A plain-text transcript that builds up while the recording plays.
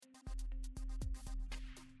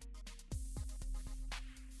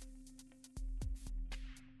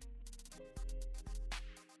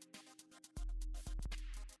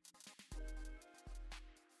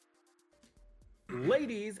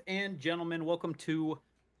Ladies and gentlemen, welcome to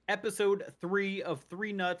episode 3 of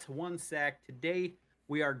Three Nuts, One Sack. Today,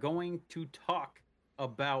 we are going to talk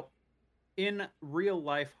about in real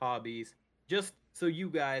life hobbies, just so you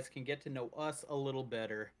guys can get to know us a little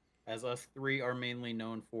better, as us three are mainly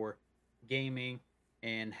known for gaming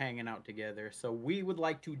and hanging out together. So, we would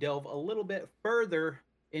like to delve a little bit further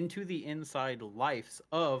into the inside lives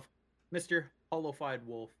of Mr. Hollowified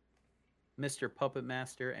Wolf, Mr. Puppet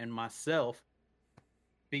Master, and myself,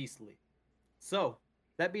 Beastly. So,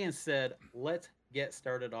 that being said, let's get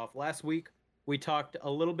started off. Last week, we talked a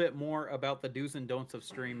little bit more about the do's and don'ts of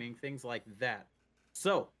streaming, things like that.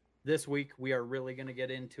 So, this week, we are really going to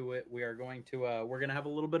get into it. We are going to, we're going to have a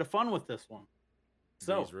little bit of fun with this one.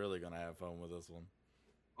 So, He's really gonna have fun with this one.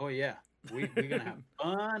 oh, yeah, we're going to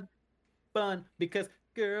have fun, because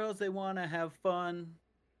girls, they want to have fun.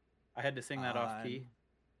 I had to sing that off key.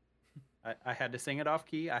 I had to sing it off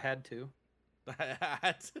key. I had to. Yeah, I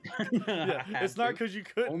had it's not to. because you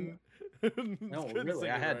couldn't. No, really,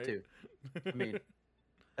 I had to. I mean,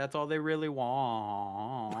 that's all they really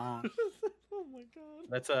want. Oh my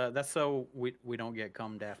god. That's so we don't get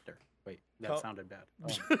cummed after. Wait, that Cum- sounded bad.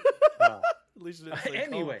 Uh, At least you didn't say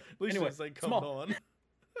anyway, At least you didn't say come small. on.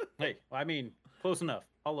 hey, I mean, close enough.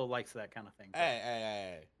 Hollow likes that kind of thing.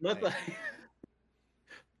 Hey. Let's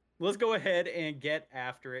let's go ahead and get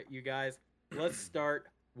after it, you guys. Let's start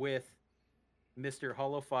with Mr.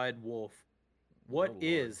 Hollowified Wolf. What Oh, Lord.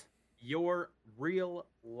 is your real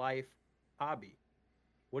life hobby?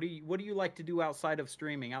 What do you like to do outside of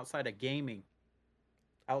streaming, outside of gaming,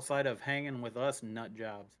 outside of hanging with us nut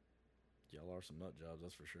jobs? Y'all are some nut jobs,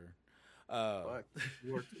 that's for sure. Fuck,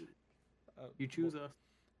 you choose us.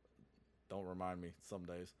 Don't remind me some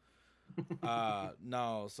days.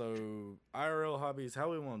 No, so IRL hobbies,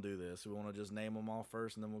 how we want to do this? We want to just name them all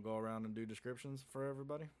first and then we'll go around and do descriptions for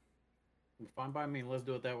everybody? Fine by me. Let's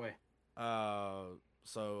do it that way.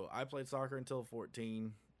 So I played soccer until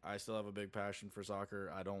 14. I still have a big passion for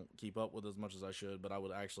soccer. I don't keep up with as much as I should, but I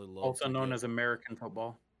would actually love Also to known get- as American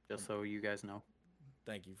football, just so you guys know.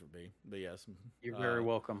 Thank you for being. But yes. You're very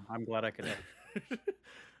welcome. I'm glad I could help.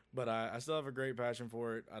 But I still have a great passion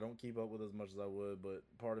for it. I don't keep up with as much as I would, but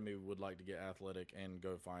part of me would like to get athletic and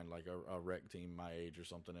go find like a rec team my age or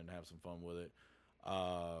something and have some fun with it.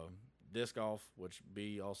 Disc golf, which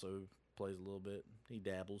B also plays a little bit. He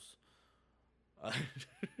dabbles. God,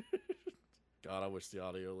 I wish the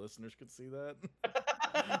audio listeners could see that.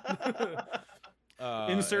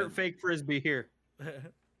 Insert fake frisbee here.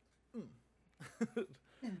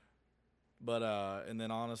 But and then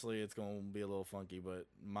honestly it's gonna be a little funky, but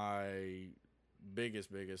my biggest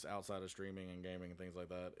outside of streaming and gaming and things like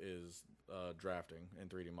that is drafting and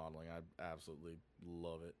 3D modeling. I absolutely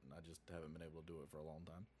love it. I just haven't been able to do it for a long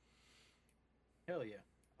time. Hell yeah.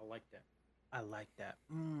 I like that. I like that.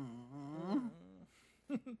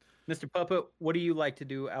 Mr. Puppet, what do you like to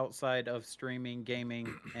do outside of streaming,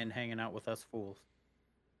 gaming, and hanging out with us fools?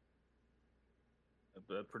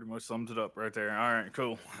 That pretty much sums it up right there. All right,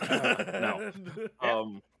 cool. No. Yeah.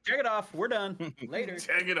 Check it off. We're done. Later.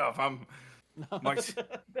 Check it off. I'm my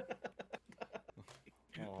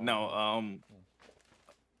no.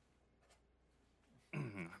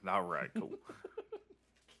 All right, cool.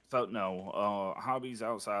 So no, hobbies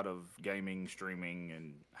outside of gaming, streaming,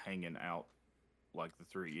 and hanging out like the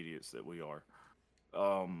three idiots that we are,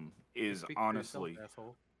 is Speak for honestly yourself,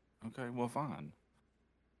 asshole. okay. Well, fine.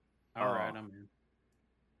 All right, I'm in.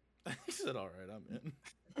 He said, "All right, I'm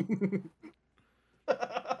in."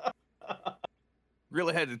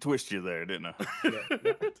 Really had to twist you there, didn't I?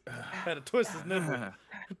 Had to twist his nipple.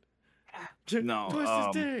 No,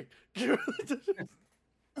 twist his dick.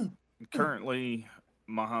 Currently,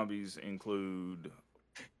 my hobbies include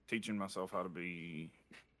teaching myself how to do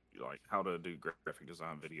graphic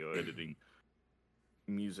design, video editing,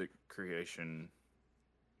 music creation,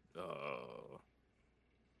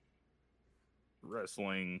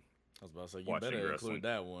 wrestling. I was about to say, you Watching better wrestling.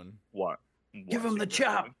 include that one. What? Give him the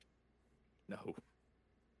chop. No.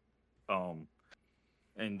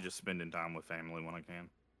 And just spending time with family when I can.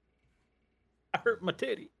 I hurt my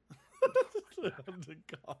titty.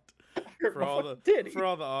 God. Hurt For my all the fucking titty. for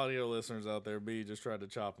all the audio listeners out there, B just tried to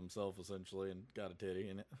chop himself essentially and got a titty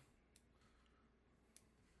in it.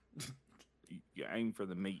 You aim for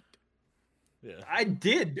the meat. Yeah. I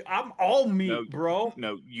did. I'm all meat, No, bro.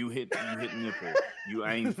 No, you hit nipple. You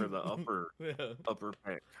aim for the upper Yeah.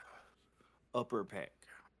 peck. Upper peck.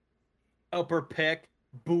 Upper peck,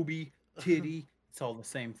 booby, titty. It's all the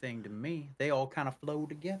same thing to me. They all kind of flow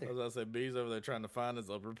together. As I said, B's over there trying to find his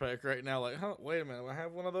upper peck right now. Like, huh? Wait a minute, I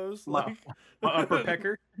have one of those. My- Like, My upper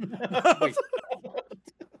pecker. Wait.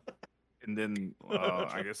 And then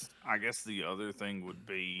I guess the other thing would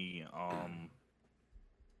be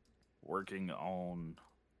working on.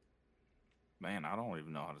 Man, I don't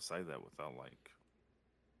even know how to say that without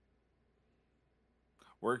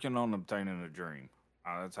working on obtaining a dream.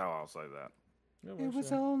 That's how I'll say that. Yeah, It was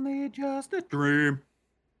sure. only just a dream.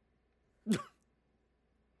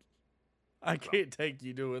 I can't take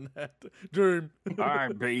you doing that. Dream. All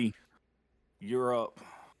right, B, you're up.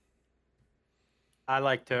 I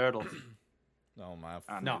like turtles. Oh my.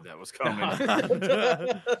 I No. knew that was coming.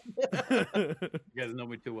 You guys know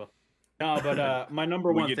me too well. No, but my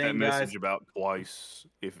number We one get thing, that guys. message about twice,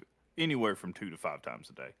 if anywhere from 2 to 5 times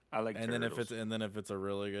a day. I like and turtles. then if it's a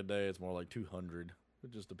really good day, it's more like 200.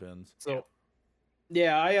 It just depends. So,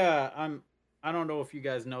 yeah, I don't know if you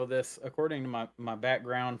guys know this. According to my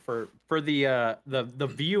background for the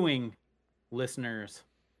viewing listeners,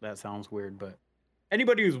 that sounds weird, but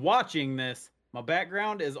anybody who's watching this, my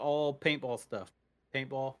background is all paintball stuff.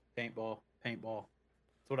 Paintball, paintball, paintball.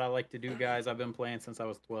 That's what I like to do, guys. I've been playing since I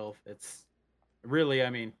was 12. It's really, I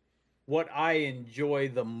mean, what I enjoy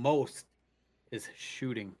the most is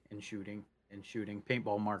shooting and shooting and shooting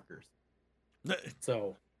paintball markers.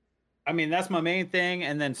 So, I mean, that's my main thing,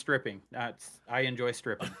 and then stripping. I enjoy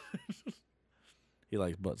stripping. He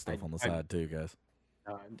likes butt stuff on the I- side too, guys.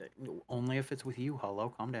 Only if it's with you. Hello,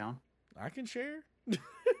 calm down. I can share.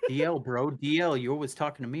 DL, bro, DL. You always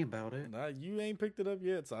talking to me about it. Nah, you ain't picked it up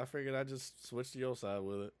yet, so I figured I'd just switch to your side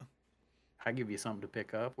with it. I give you something to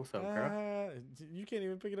pick up. What's up, bro? You can't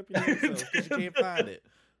even pick it up yourself because you can't find it.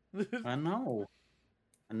 I know.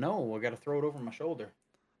 I got to throw it over my shoulder.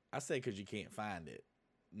 I say because you can't find it,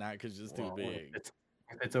 not because it's too Well, big.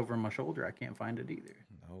 If it's over my shoulder, I can't find it either.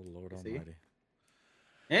 Oh Lord See? Almighty.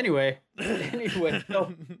 Anyway,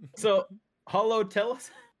 so Hollow, tell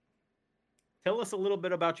us a little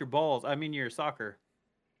bit about your balls. I mean, your soccer.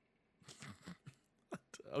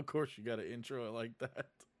 Of course, you got to intro it like that.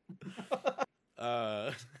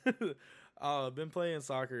 I've been playing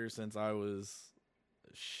soccer since I was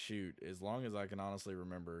as long as I can honestly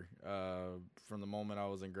remember. From the moment I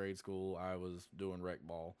was in grade school, I was doing rec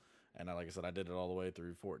ball, and like I said, I did it all the way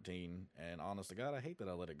through 14. And honest to God, I hate that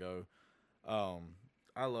I let it go.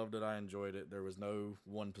 I loved it. I enjoyed it. There was no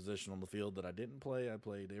one position on the field that I didn't play. I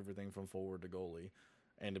played everything from forward to goalie.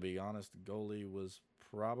 And to be honest, goalie was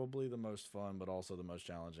probably the most fun, but also the most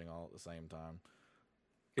challenging all at the same time.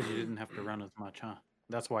 Because you didn't have to run as much, huh?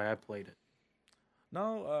 That's why I played it.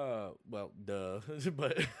 No, well, duh.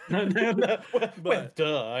 but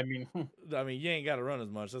duh. I mean, you ain't got to run as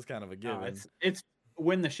much. That's kind of a given. no, it's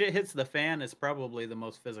when the shit hits the fan, it's probably the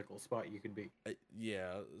most physical spot you could be.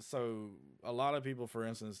 Yeah. So a lot of people, for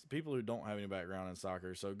instance, people who don't have any background in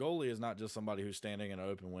soccer, so goalie is not just somebody who's standing in an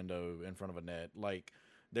open window in front of a net. Like,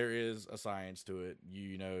 there is a science to it.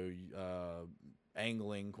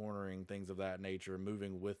 Angling, cornering, things of that nature,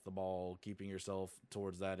 moving with the ball, keeping yourself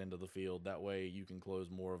towards that end of the field. That way you can close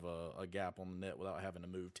more of a gap on the net without having to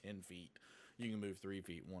move 10 feet. You can move 3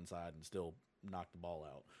 feet one side and still knock the ball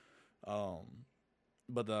out.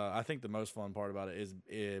 But I think the most fun part about it is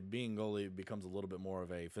being goalie becomes a little bit more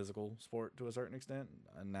of a physical sport to a certain extent.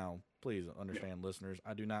 And now, please understand, listeners,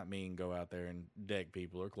 I do not mean go out there and deck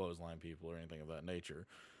people or clothesline people or anything of that nature.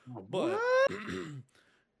 But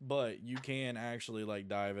but you can actually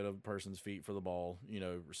dive at a person's feet for the ball,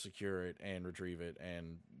 secure it and retrieve it,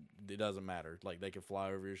 and it doesn't matter. Like, they could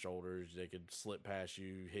fly over your shoulders, they could slip past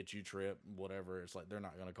you, hit you, trip, whatever. It's like they're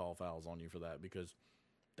not going to call fouls on you for that because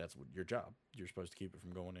that's your job. You're supposed to keep it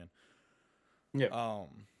from going in. Yeah.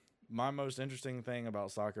 My most interesting thing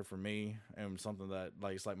about soccer for me, and something that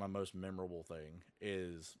it's my most memorable thing,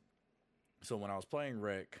 is so when I was playing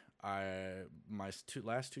rec, my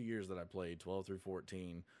last 2 years that I played, 12 through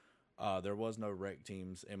 14, there was no rec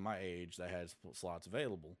teams in my age that had slots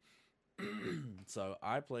available. So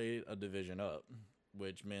I played a division up,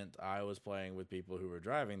 which meant I was playing with people who were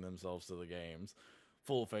driving themselves to the games,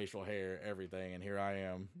 full facial hair, everything, and here I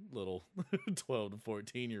am, little 12 to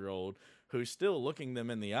 14-year-old, who's still looking them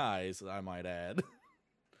in the eyes, I might add.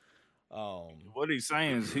 What he's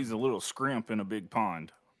saying is he's a little scrimp in a big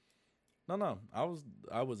pond. No, I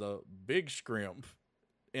was a big scrimp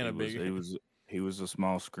in a big. He was a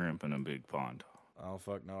small scrimp in a big pond. Oh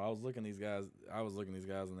fuck no! I was looking these guys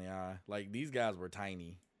in the eye. Like, these guys were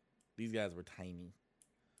tiny.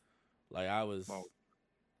 Like, I was.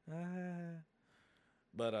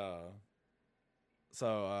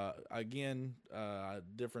 So again,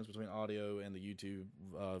 difference between audio and the YouTube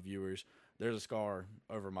viewers. There's a scar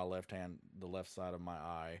over my left hand, the left side of my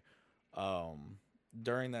eye.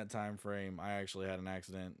 during that time frame, I actually had an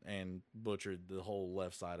accident and butchered the whole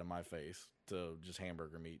left side of my face to just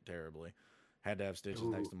hamburger meat terribly. Had to have stitches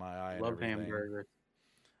next to my eye and Love everything. hamburgers.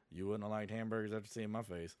 You wouldn't have liked hamburgers after seeing my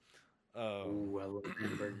face. Ooh, I love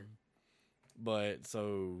hamburgers. But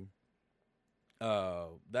so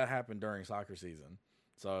that happened during soccer season.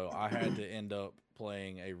 So I had to end up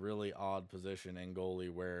playing a really odd position in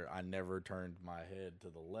goalie where I never turned my head to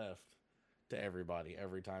the left to everybody.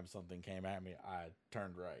 Every time something came at me, I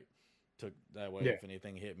turned right. Took that way. Yeah. If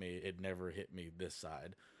anything hit me, it never hit me this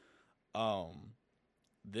side.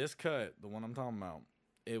 This cut, the one I'm talking about,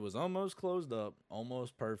 it was almost closed up,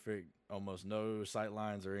 almost perfect, almost no sight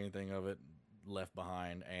lines or anything of it left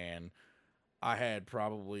behind, and I had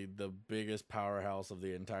probably the biggest powerhouse of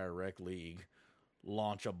the entire rec league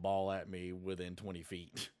launch a ball at me within 20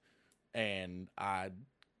 feet. And I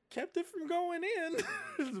kept it from going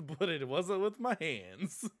in, but it wasn't with my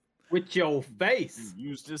hands. With your face. You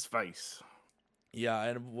used his face. Yeah,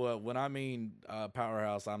 and when I mean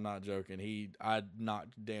powerhouse, I'm not joking. I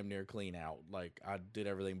knocked damn near clean out. Like, I did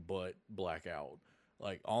everything but blackout.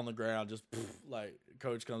 Like, on the ground, just like,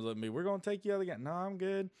 coach comes up to me, we're going to take you out again. No, I'm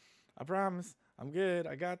good. I promise. I'm good.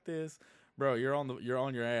 I got this. Bro, you're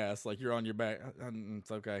on your ass. Like, you're on your back.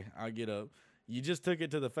 It's okay. I'll get up. You just took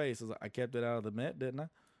it to the face. I was like, I kept it out of the mitt, didn't I?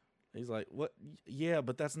 He's like, what? Yeah,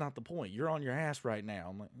 but that's not the point. You're on your ass right now.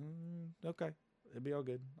 I'm like, okay. It'll be all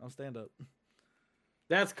good. I'll stand up.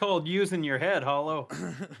 That's called using your head, Hollow.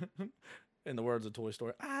 In the words of Toy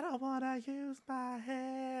Story, I don't want to use my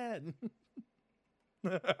head.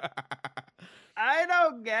 I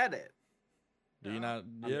don't get it. Do you not?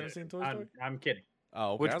 You haven't seen Toy Story? I'm kidding.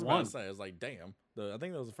 Oh, okay. Which I was one? about to say, I was like, damn. I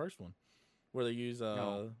think that was the first one where they use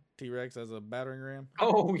No. T-Rex as a battering ram.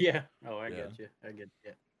 Oh, yeah. Oh, I Yeah. get you. I get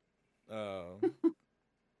you.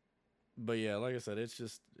 But yeah, like I said,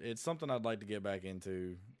 it's something I'd like to get back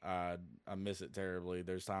into. I miss it terribly.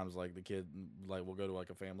 There's times like the kid, like we'll go to like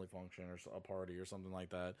a family function or a party or something like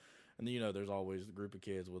that. And you know, there's always a group of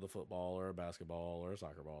kids with a football or a basketball or a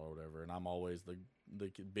soccer ball or whatever. And I'm always the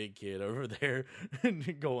big kid over there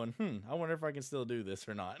going, I wonder if I can still do this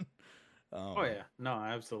or not. Oh, yeah. No,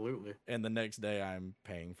 absolutely. And the next day I'm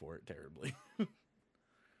paying for it terribly.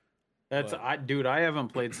 That's, But- dude, I haven't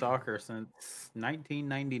played soccer since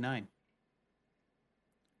 1999.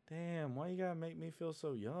 Damn, why you gotta make me feel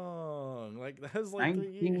so young? Like, that was like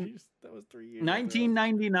 3 19 years. That was 3 years ago.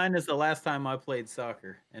 1999 is the last time I played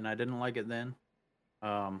soccer, and I didn't like it then.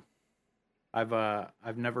 I've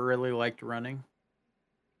never really liked running.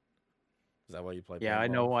 Is that why you play? Yeah, I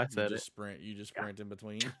paintball? know I You said just sprint. You just sprint in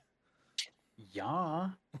between. Yeah,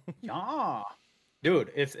 yeah,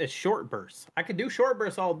 dude, it's short bursts. I could do short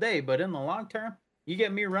bursts all day, but in the long term, you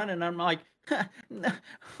get me running, I'm like,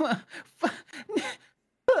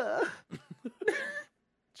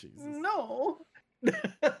 Jesus. no.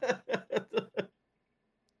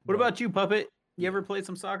 What about you, Puppet? You ever played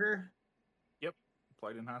some soccer?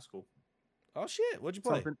 Played in high school. Oh shit! What'd you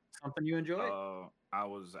play? Something you enjoy? I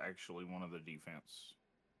was actually one of the defense.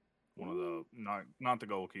 One of the not the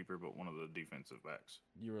goalkeeper, but one of the defensive backs.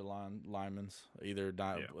 You were linemen's. Either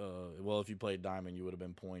well, if you played diamond, you would have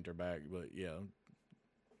been point or back. But yeah.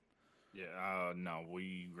 Yeah. No,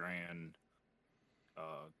 we ran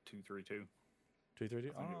 2-3-2. 2-3-2. I think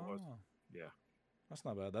it was. Oh, Yeah. that's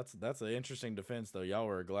not bad. That's an interesting defense though. Y'all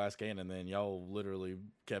were a glass cannon, then y'all literally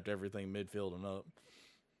kept everything midfield and up.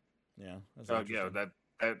 Yeah. That's Yeah. interesting.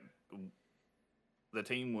 That the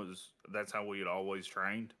team was. That's how we had always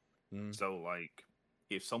trained. Mhm. So like,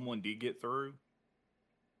 if someone did get through,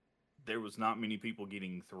 there was not many people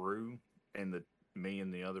getting through, and me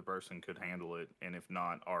and the other person could handle it. And if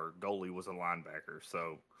not, our goalie was a linebacker.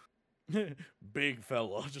 So Big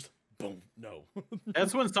fella, just boom. No.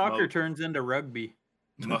 That's when soccer Mo- turns into rugby.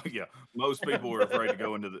 yeah, most people were afraid to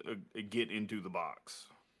go into get into the box.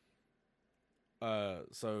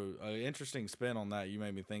 So interesting spin on that. You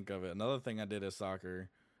made me think of it. Another thing I did is soccer,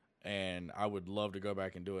 and I would love to go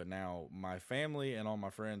back and do it now. My family and all my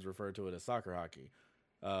friends refer to it as soccer hockey.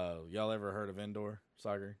 Y'all ever heard of indoor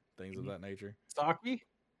soccer, things of that nature? Soccer?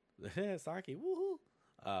 Yeah, soccer.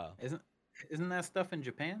 Woohoo! Isn't that stuff in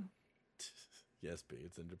Japan? Yes, B.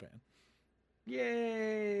 It's in Japan.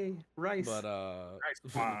 Yay! Rice. But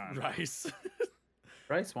Rice wine. rice.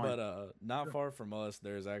 Rice wine. But not far from us,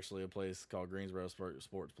 there's actually a place called Greensboro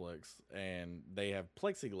Sportsplex, and they have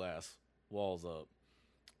plexiglass walls up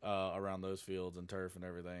around those fields and turf and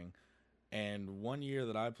everything. And one year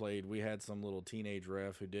that I played, we had some little teenage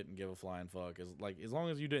ref who didn't give a flying fuck. As long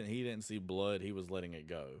as he didn't see blood, he was letting it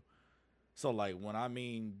go. So like when I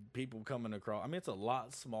mean people coming across, I mean it's a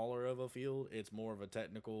lot smaller of a field. It's more of a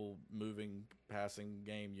technical moving passing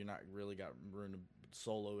game. You're not really got room to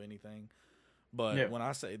solo anything. But Yeah. when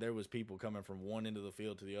I say there was people coming from one end of the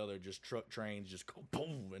field to the other, just truck trains just go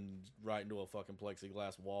boom and right into a fucking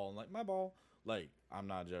plexiglass wall and like my ball. Like I'm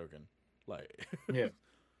not joking. Like Yeah.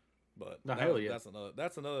 but No, hell yeah.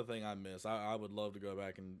 that's another thing I miss. I would love to go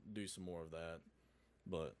back and do some more of that.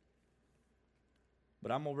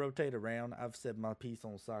 But I'm gonna rotate around. I've said my piece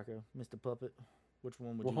on soccer, Mr. Puppet. Which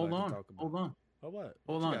one would Well, you hold like on. to talk about? Hold on. Oh what?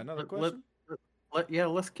 Hold You on. got another Let- question? yeah,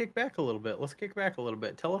 let's kick back a little bit. Let's kick back a little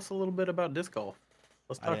bit. Tell us a little bit about disc golf.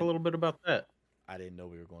 Let's I talk a didn't- little bit about that. I didn't know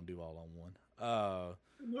we were gonna do all on one.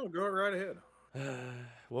 No, go right ahead.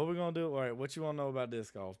 What we gonna do? All right, what you want to know about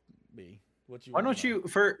disc golf, B? What you? Why wanna don't know? you,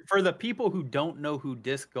 for the people who don't know who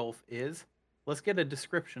disc golf is, let's get a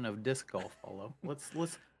description of disc golf, Paulo.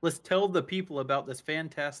 Let's tell the people about this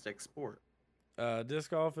fantastic sport. Disc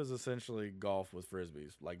golf is essentially golf with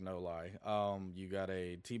frisbees, like no lie. You got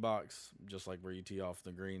a tee box, just like where you tee off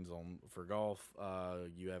the greens on for golf.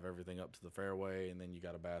 You have everything up to the fairway, and then you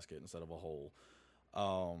got a basket instead of a hole.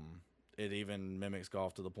 It even mimics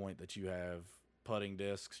golf to the point that you have putting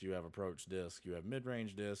discs, you have approach discs, you have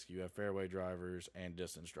mid-range discs, you have fairway drivers, and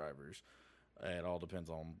distance drivers. It all depends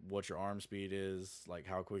on what your arm speed is, like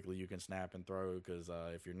how quickly you can snap and throw. Because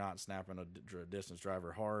if you're not snapping a distance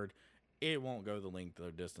driver hard, it won't go the length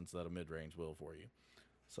or distance that a mid-range will for you.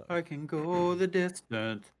 So, I can go the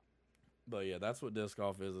distance. but yeah, that's what disc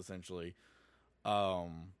golf is essentially.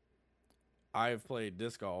 I've played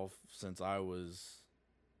disc golf since I was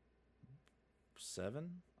 7,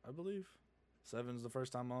 I believe. 7's the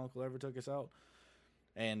first time my uncle ever took us out.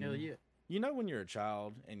 And Hell yeah. you know when you're a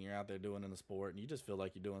child and you're out there doing in the sport and you just feel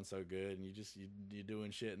like you're doing so good and you're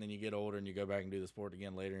doing shit, and then you get older and you go back and do the sport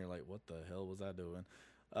again later and you're like, what the hell was I doing?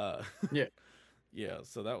 Yeah. Yeah,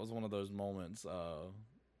 so that was one of those moments.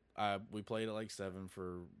 We played at like 7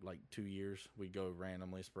 for like 2 years. We'd go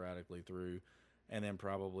randomly, sporadically through, and then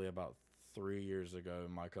probably about 3 years ago,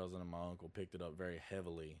 my cousin and my uncle picked it up very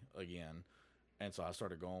heavily again, and so I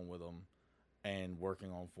started going with them and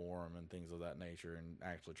working on form and things of that nature, and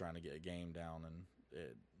actually trying to get a game down. And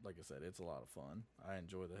it, like I said, it's a lot of fun. I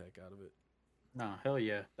enjoy the heck out of it. No, hell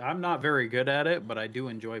yeah. I'm not very good at it, but I do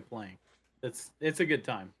enjoy playing. It's a good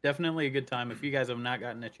time. Definitely a good time. If you guys have not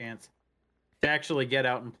gotten a chance to actually get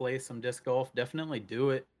out and play some disc golf, definitely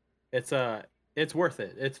do it. It's worth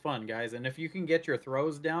it. It's fun, guys. And if you can get your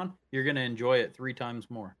throws down, you're gonna enjoy it 3 times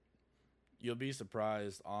more. You'll be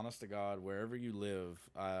surprised, honest to God, wherever you live.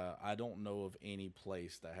 I don't know of any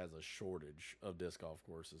place that has a shortage of disc golf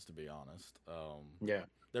courses, to be honest. Yeah.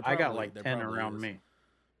 There I got probably- like there 10 probably around is. me.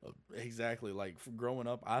 Exactly. Like growing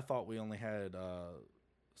up, I thought we only had.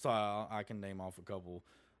 So I can name off a couple.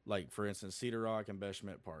 Like for instance, Cedar Rock and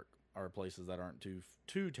Beshmet Park are places that aren't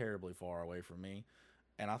too terribly far away from me,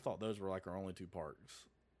 and I thought those were like our only 2 parks.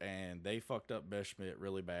 And they fucked up Beshmet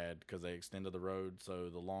really bad because they extended the road, so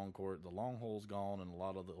the long hole's gone, and a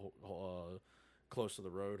lot of the close to the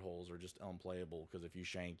road holes are just unplayable because if you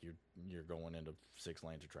shank, you're going into 6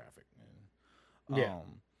 lanes of traffic. And, Yeah.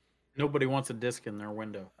 Nobody wants a disc in their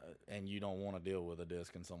window. and you don't want to deal with a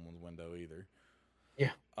disc in someone's window either.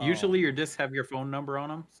 Yeah. Usually your discs have your phone number on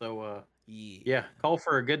them, so yeah, call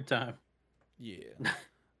for a good time. Yeah.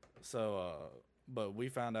 So, but we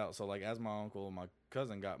found out. So, like, as my uncle and my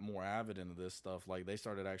cousin got more avid into this stuff, like, they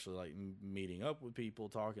started actually like meeting up with people,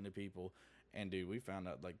 talking to people, and dude, we found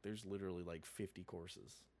out like there's literally like 50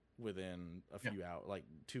 courses within a few hours, like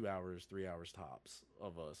 2 hours, 3 hours tops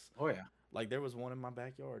of us. Oh yeah. Like, there was one in my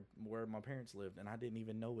backyard where my parents lived, and I didn't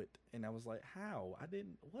even know it. And I was like, how?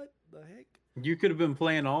 What the heck? You could have been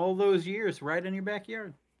playing all those years right in your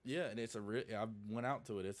backyard. Yeah, and it's I went out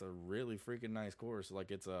to it. It's a really freaking nice course. Like,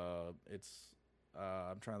 I'm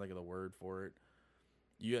trying to think of the word for it.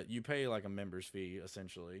 You pay like a member's fee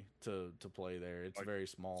essentially to play there. It's Like- very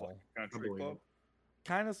small. Country club.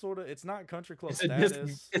 Kind of, sort of. It's not country club It's a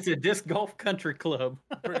status. it's a disc golf country club.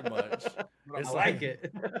 Pretty much. I It's like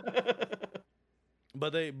it.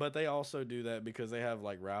 But they also do that because they have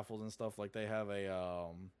like raffles and stuff. Like they have a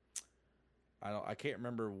I can't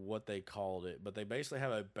remember what they called it, but they basically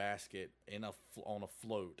have a basket on a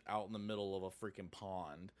float out in the middle of a freaking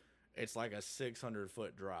pond. It's like a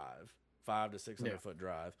 600-foot drive, 500 to 600-foot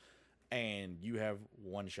drive, and you have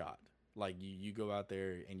one shot. Like you go out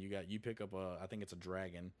there and you pick up I think it's a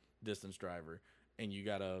Dragon distance driver, and you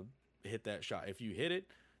gotta hit that shot. If you hit it,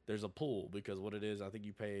 there's a pool, because what it is, I think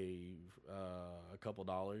you pay a couple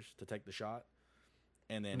dollars to take the shot,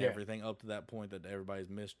 and then everything up to that point that everybody's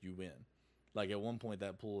missed, you win. Like at one point,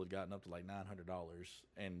 that pool had gotten up to like $900,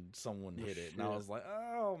 and someone hit it, and I shit. was like,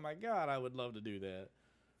 "Oh my god, I would love to do that.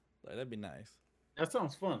 Like that'd be nice." That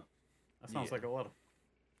sounds fun. That sounds Yeah. like a lot of.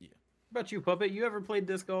 Yeah. What about you, Puppet? You ever played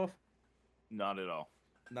disc golf? Not at all.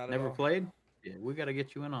 Not at Never all. played? Yeah, we got to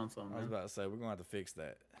get you in on something. I was Man. about to say we're gonna have to fix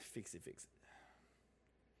that. Fix it. It's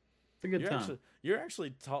a good time. You're actually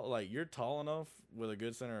tall. Like you're tall enough with a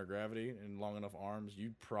good center of gravity and long enough arms.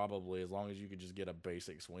 You probably, as long as you could just get a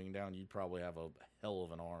basic swing down, you'd probably have a hell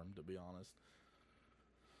of an arm. To be honest.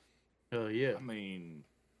 Hell yeah. I mean,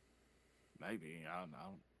 maybe. I don't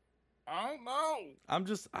know. I don't know. I'm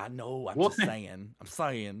just What? saying. I'm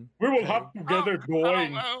saying. We will Okay. have to get it I going.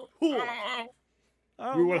 don't know. Who? I don't know. I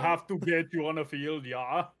We don't will know. have to get you on the field,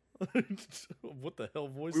 yeah. What the hell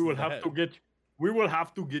voice? We will is have that? to get. We will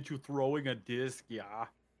have to get you throwing a disc, yeah.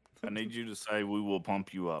 I need you to say we will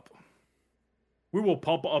pump you up. We will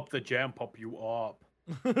pump up the jam, pump you up.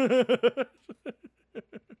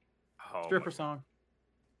 Oh, Stripper my- song.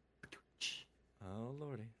 Oh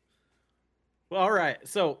lordy. Well, all right.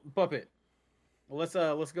 So, Puppet, let's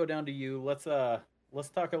go down to you. Let's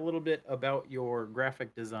talk a little bit about your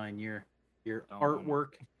graphic design, your Oh,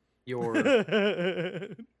 artwork, your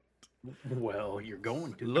well, you're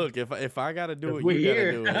going to Look, if I gotta do it, we you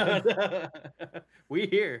here. gotta do it. We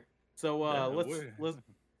here. So Yeah, let's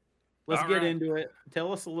All get right. into it.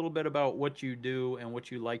 Tell us a little bit about what you do and what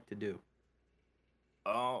you like to do.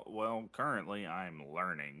 Well, currently I'm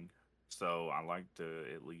learning, so I like to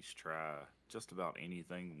at least try just about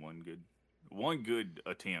anything. One good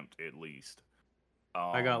attempt at least.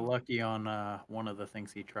 I got lucky on one of the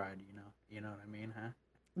things he tried. You know what I mean, huh?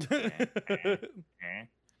 Eh.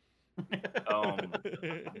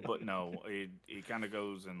 But no, it kind of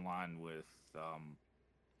goes in line with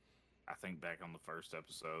I think back on the first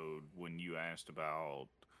episode when you asked about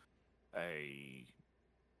a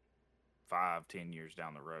 5-10 years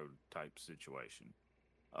down the road type situation.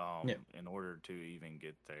 Yeah. In order to even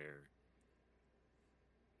get there,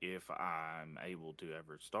 if I'm able to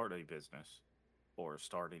ever start a business or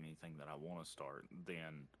start anything that I want to start,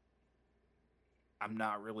 then I'm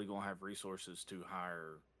not really going to have resources to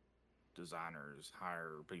hire designers,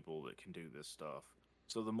 hire people that can do this stuff.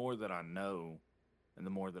 So the more that I know and the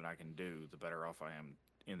more that I can do, the better off I am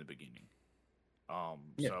in the beginning.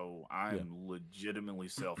 Yeah. So I'm legitimately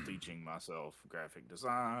self-teaching myself graphic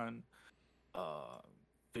design,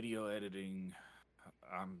 video editing.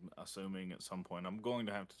 I'm assuming at some point I'm going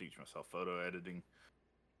to have to teach myself photo editing.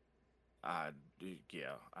 I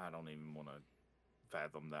don't even want to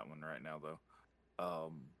fathom that one right now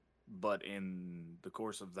though. But in the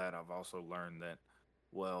course of that, I've also learned that,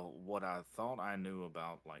 well, what I thought I knew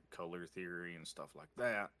about like color theory and stuff like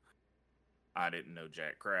that, I didn't know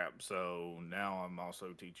jack crap. So now I'm also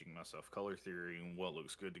teaching myself color theory and what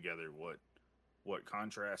looks good together, what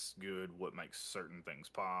contrasts good, what makes certain things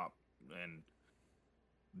pop, and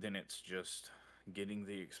then it's just getting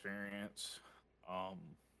the experience,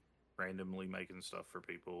 randomly making stuff for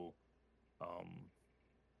people,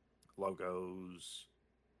 logos,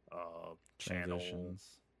 channel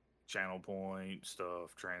point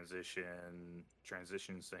stuff, transition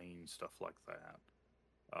scene, stuff like that.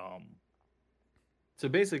 So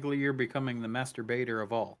basically, you're becoming the masturbator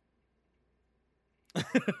of all.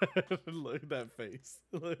 Look at that face.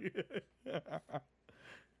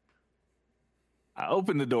 I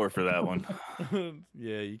opened the door for that one.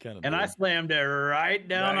 Yeah, you kind of. And I slammed it right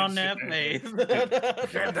down on that Nice. face.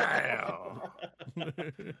 Get down.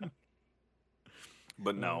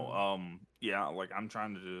 But no, yeah, like I'm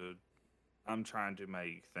trying to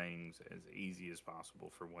make things as easy as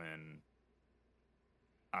possible for when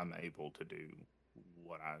I'm able to do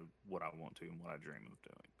what I want to and what I dream of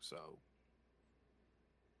doing. So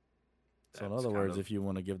So in that's other kind words, of- if you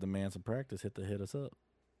want to give the man some practice, hit us up.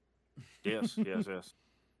 yes.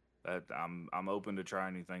 That I'm open to try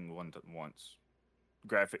anything once.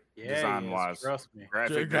 Graphic design wise. Trust me.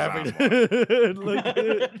 Graphic design wise. Look at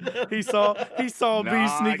it. He saw B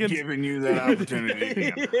Not sneaking. giving you that opportunity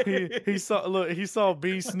again. he saw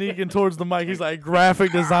B sneaking towards the mic. He's like,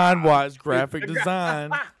 graphic design wise, graphic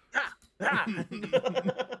design.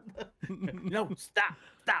 No,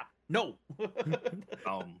 stop, no.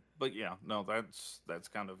 But yeah, no, that's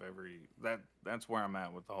kind of that's where I'm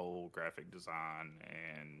at with the whole graphic design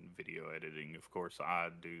and video editing. Of course, I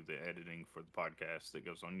do the editing for the podcast that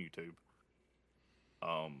goes on YouTube.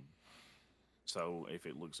 So if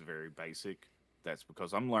it looks very basic, that's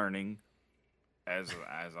because I'm learning. As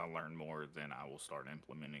I learn more, then I will start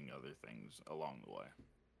implementing other things along the way.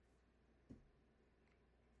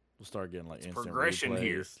 We'll start getting like It's instant progression replays,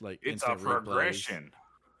 here. like It's a instant replays. progression.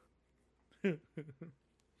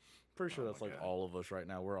 Pretty sure Oh that's my like God. all of us right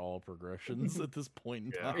now. We're all progressions at this point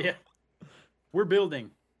in Yeah. time. Yeah. We're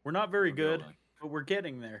building. We're not very We're good, building. but we're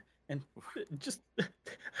getting there. And just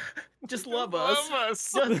just love Love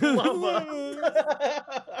us. us. Just love us.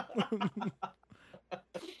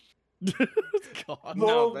 God.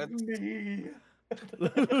 No, Love that's- me.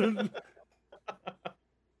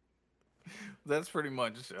 That's pretty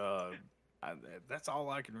much that's all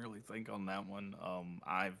I can really think on that one.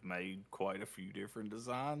 I've made quite a few different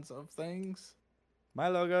designs of things. My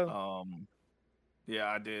logo. Yeah,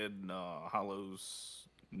 I did Hollow's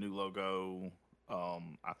new logo.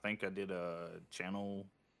 I think I did the channel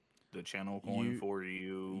coin for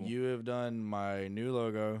you. You have done my new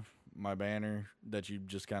logo, my banner that you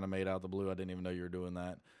just kind of made out the blue. I didn't even know you were doing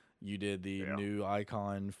that. You did the Yeah. new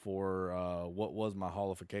icon for what was my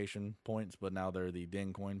holification points, but now they're the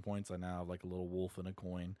Den coin points. I now have like a little wolf and a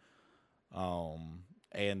coin.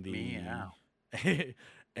 And the Meow.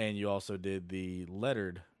 and you also did the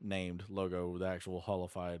lettered named logo, the actual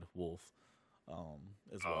holified wolf,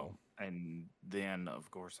 as well. And then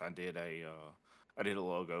of course I did a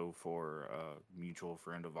logo for a mutual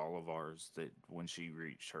friend of all of ours that when she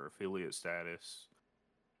reached her affiliate status,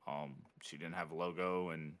 she didn't have a logo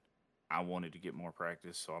and I wanted to get more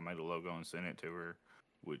practice, so I made a logo and sent it to her,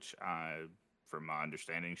 which from my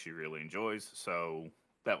understanding, she really enjoys. So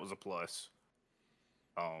that was a plus.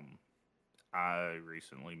 I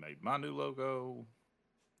recently made my new logo.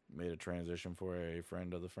 Made a transition for a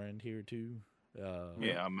friend of the friend here too.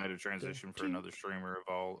 Yeah, I made a transition for another streamer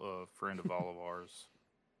friend of all of ours.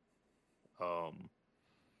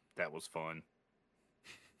 That was fun.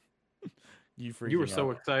 You You were freaking so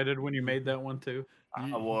out. excited when you made that one too. I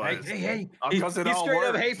You- was. Hey! Because it He's all straight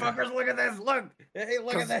up, worked. hey fuckers, look at this, look! Hey,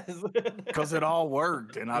 look at this! Because it all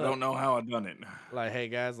worked, and I Look. don't know how I done it. Like, hey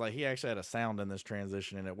guys, like he actually had a sound in this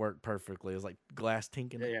transition and it worked perfectly. It was like glass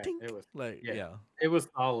tinking, Yeah, tink. it was- like yeah. yeah. It was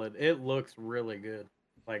solid. It looks really good.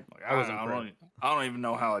 Like I was impressed. I don't even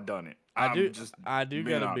know how I done it. I I'm do just I do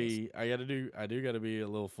being gotta honest. be I do gotta be a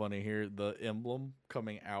little funny here. The emblem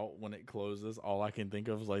coming out when it closes, all I can think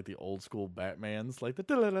of is like the old school Batman's, like the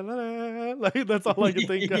da-la-la-la-la, like that's all I can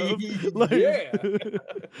think of. Like, Yeah.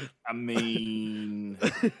 I mean,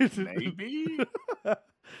 maybe.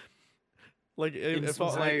 Like if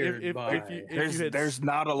Inspired if by- you had There's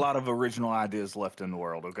not a lot of original ideas left in the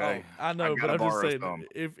world. Okay, Oh, I know, but gotta I'm just borrow saying, some.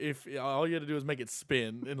 if all you had to do is make it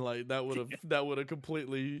spin, and like that would have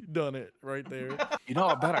completely done it right there. You know,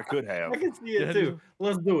 I bet I could have. I can see it Yeah, too.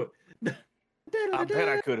 Let's do it. I bet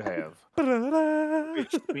I could have.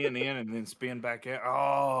 Bitch, spin in and then spin back out.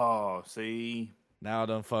 Oh, see. Now I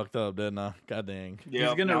done fucked up, didn't I? God dang.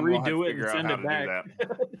 Yeah, gonna redo it and send it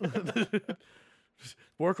back.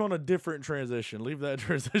 Work on a different transition. Leave that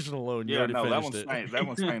transition alone. You Yeah, already no, that finished one's it. staying. That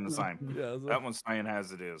one's staying the same. Yeah, so- That one's staying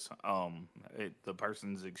as it is. The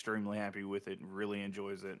person's extremely happy with it, really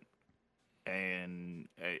enjoys it, and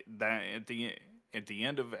that at the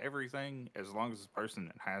end of everything, as long as the person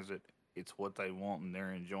that has it, it's what they want and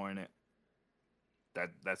they're enjoying it.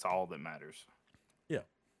 That's all that matters.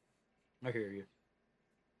 I hear you.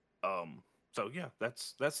 So yeah,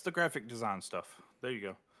 that's the graphic design stuff. There you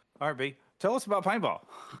go. All right, B, tell us about paintball.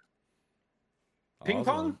 Ping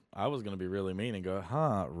pong? I was gonna be really mean and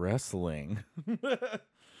go, wrestling.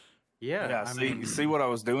 Yeah. Yeah, I see, mean, see what I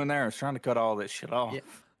was doing there? I was trying to cut all that shit off.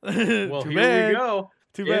 Yeah. well, Too here bad. we go.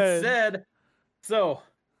 Too It bad. said so.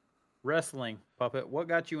 Wrestling, Puppet. What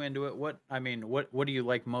got you into it? What do you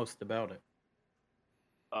like most about it?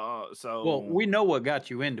 So Well, we know what got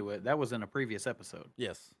you into it. That was in a previous episode.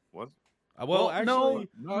 Yes. what? Well, actually,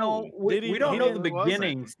 no, did we he- don't he know didn't- the was it?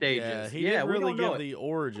 beginning stages. yeah, he we didn't really don't know give it. the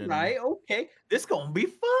origin. Right? Okay, this gonna be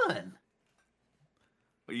fun.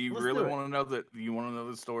 You Let's really do it. want to know that? You want to know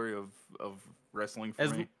the story of wrestling for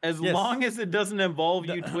me? As Yes. long as it doesn't involve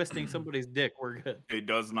you twisting somebody's dick, we're good. It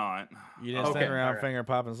does not. You didn't Okay, stand around alright. finger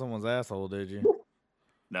popping someone's asshole, did you?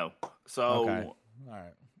 No. So Okay. All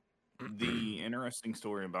right. the interesting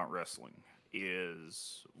story about wrestling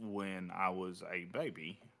is when I was a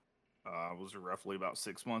baby, I was roughly about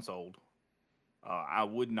 6 months old. I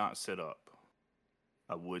would not sit up.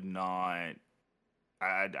 I would not.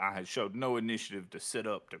 I had showed no initiative to sit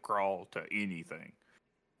up, to crawl, to anything.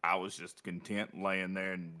 I was just content laying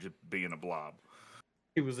there and just being a blob.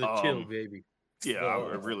 He was a chill baby. Yeah,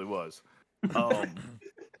 I really was.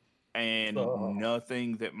 And Oh.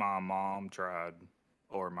 nothing that my mom tried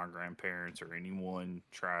or my grandparents or anyone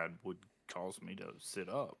tried would cause me to sit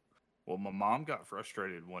up. Well, my mom got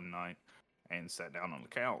frustrated one night and sat down on the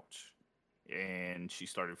couch and she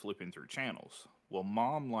started flipping through channels. Well,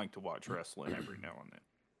 mom liked to watch wrestling every now and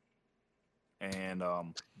then.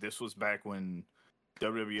 And this was back when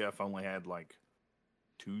WWF only had like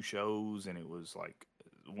 2 shows, and it was like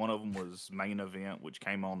one of them was Main Event, which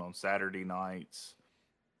came on Saturday nights,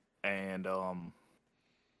 and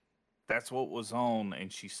that's what was on.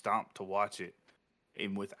 And she stopped to watch it,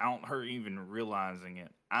 and without her even realizing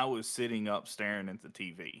it, I was sitting up staring at the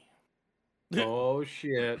TV. Oh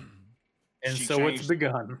shit! And She so it's changed-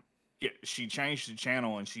 begun. Yeah, she changed the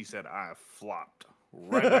channel, and she said, "I flopped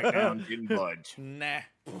right back down, didn't budge." Nah.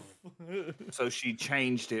 So she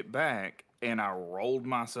changed it back, and I rolled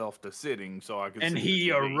myself to sitting so I could. And see he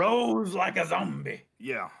the TV. arose like a zombie.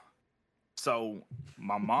 Yeah. So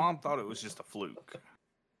my mom thought it was just a fluke.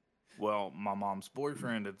 Well, my mom's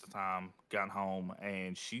boyfriend at the time got home,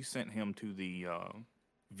 and she sent him to the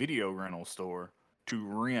video rental store to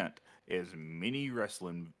rent as many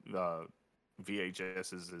wrestling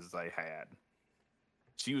VHSs as they had.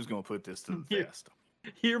 She was going to put this to the Yeah. test.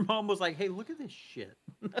 Your mom was like, "Hey, look at this shit."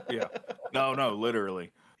 Yeah. No,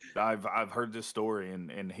 literally. I've heard this story,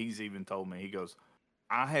 and he's even told me, he goes,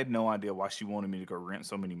 I had no idea why she wanted me to go rent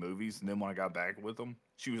so many movies, and then when I got back with them,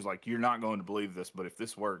 she was like, "You're not going to believe this, but if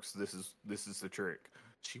this works, this is the trick."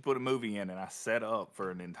 She put a movie in, and I sat up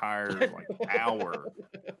for an entire like hour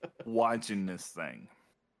watching this thing.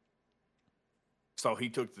 So he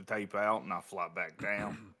took the tape out, and I flopped back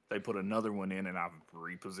down. They put another one in, and I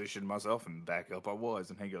repositioned myself, and back up I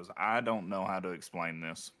was. And he goes, "I don't know how to explain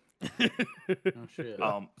this." Oh shit!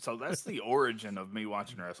 So that's the origin of me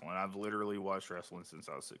watching wrestling. I've literally watched wrestling since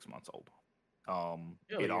I was 6 months old. Hell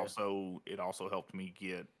It yeah. also helped me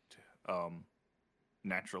get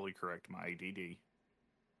naturally correct my ADD.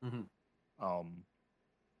 Mhm.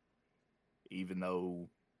 Even though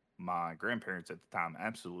my grandparents at the time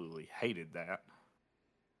absolutely hated that,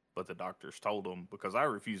 but the doctors told them, because I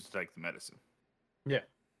refused to take the medicine. Yeah.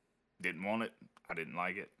 Didn't want it. I didn't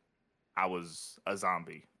like it. I was a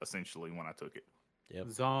zombie essentially when I took it. Yep.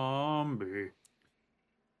 Zombie.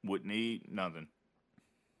 Wouldn't eat nothing.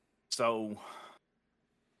 So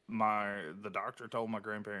the doctor told my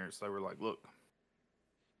grandparents, they were like, "Look,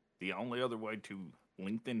 the only other way to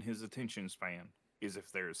lengthen his attention span is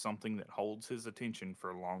if there is something that holds his attention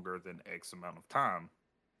for longer than X amount of time.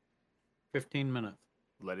 15 minutes.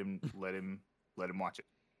 Let him watch it,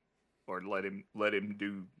 or let him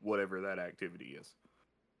do whatever that activity is."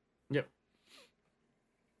 Yep.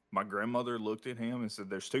 My grandmother looked at him and said,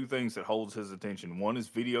 "There's 2 things that holds his attention. One is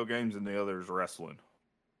video games, and the other is wrestling."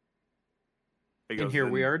 He And here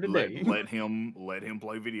we "Then are today." Let him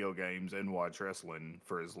play video games and watch wrestling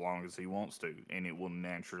for as long as he wants to, and it will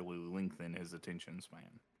naturally lengthen his attention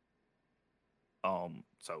span.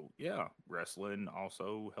 So yeah, wrestling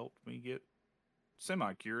also helped me get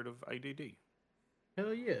semi-cured of ADD.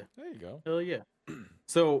 Hell yeah! There you go. Hell yeah!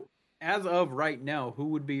 So, as of right now, who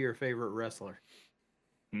would be your favorite wrestler?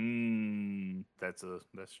 That's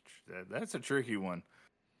a tricky one.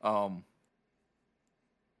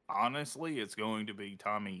 Honestly, it's going to be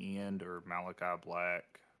Tommy End or Malachi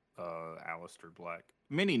Black, Aleister Black.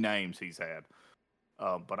 Many names he's had,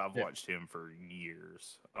 but I've Yeah. watched him for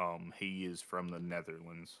years. He is from the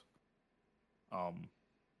Netherlands,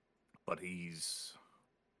 but he's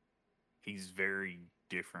very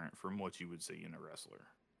different from what you would see in a wrestler.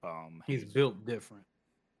 He's built different.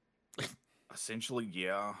 Essentially,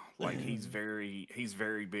 yeah. Like he's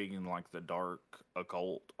very big in like the dark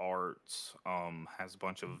occult arts. Has a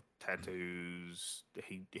bunch of tattoos.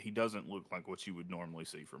 He doesn't look like what you would normally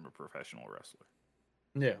see from a professional wrestler.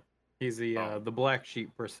 Yeah, he's the black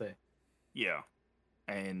sheep per se. Yeah,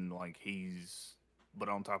 and like but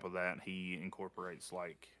on top of that, he incorporates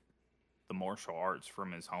like the martial arts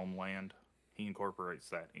from his homeland. He incorporates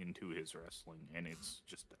that into his wrestling, and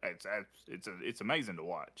it's amazing to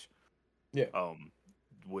watch. Yeah.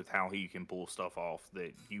 With how he can pull stuff off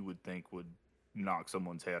that you would think would knock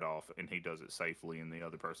someone's head off, and he does it safely, and the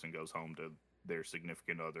other person goes home to their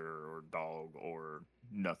significant other or dog or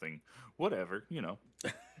nothing, whatever,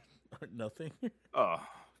 Nothing. Yeah,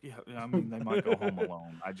 I mean, they might go home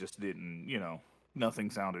alone. I just didn't, nothing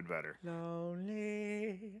sounded better.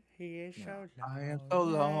 Lonely. He is so lonely. I am so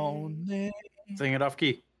lonely. Sing it off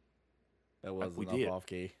key. That was we enough did. off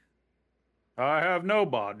key. I have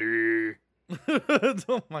nobody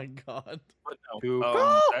Oh my god. But to no,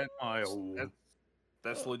 call that- my own.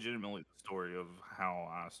 that's legitimately the story of how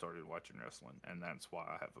I started watching wrestling, and that's why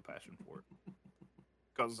I have a passion for it.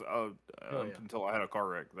 Because yeah. until I had a car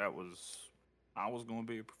wreck, I was going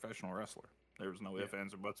to be a professional wrestler. There was no ifs,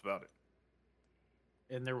 ands, or buts about it.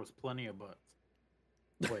 And there was plenty of butts.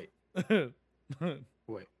 Wait,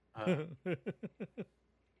 wait.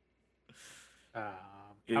 How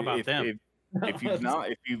about them? If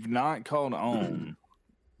you've not caught on,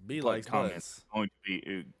 B Butt likes comments butts. going to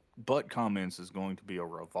be butt comments is going to be a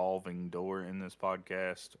revolving door in this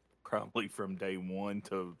podcast, probably from day one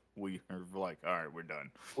to we are like, all right, we're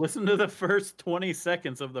done. Listen to the first 20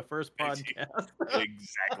 seconds of the first podcast.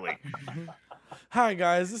 Exactly. Hi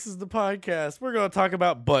guys, this is the podcast. We're gonna talk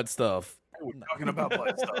about butt stuff. We're talking about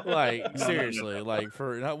butt stuff. Like No. seriously, like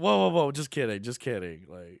for whoa, just kidding.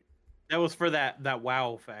 Like That was for that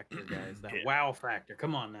wow factor, guys. That Yeah. wow factor.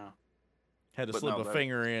 Come on now. had to But slip no, a that-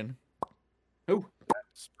 finger in. Oh,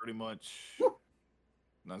 That's pretty much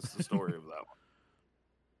that's the story of that one.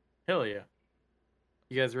 hell yeah.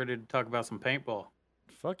 You guys ready to talk about some paintball?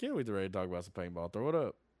 Fuck yeah, we ready to talk about some paintball. Throw it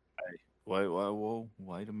up. Wait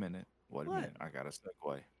a minute. Wait a What? minute. I got a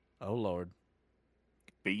segue. Oh Lord.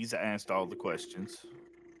 Bees asked all the questions.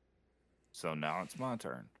 So now it's my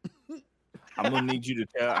turn. I'm gonna need you to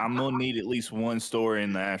tell. I'm gonna need at least one story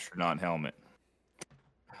in the astronaut helmet.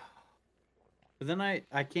 But then I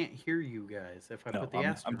can't hear you guys if I No, put the I'm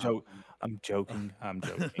astronaut. I'm joking. I'm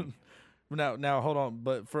joking. Now hold on,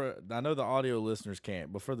 but for I know the audio listeners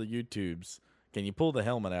can't, but for the YouTubes, can you pull the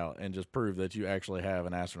helmet out and just prove that you actually have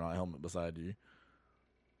an astronaut helmet beside you?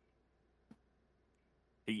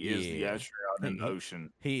 He is the Yeah. astronaut in the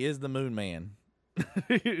ocean. He is the Moon Man.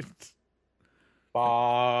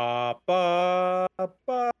 Ba, ba,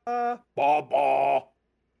 ba, ba, ba.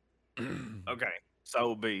 Okay,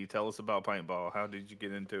 so B, tell us about paintball. How did you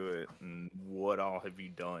get into it, and what all have you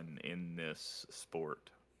done in this sport?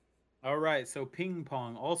 All right, so ping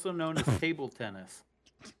pong, also known as table tennis.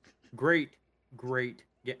 Great.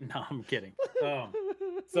 No, I'm kidding.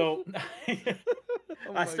 So Oh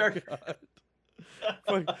I my started. God.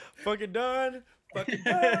 Fucking done. Fucking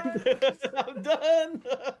done. I'm done.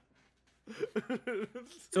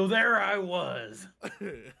 So there I was,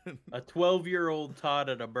 a 12-year-old Todd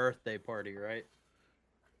at a birthday party, right?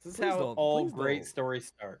 This is Please how don't- all please great don't. stories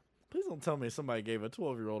start. Please don't tell me somebody gave a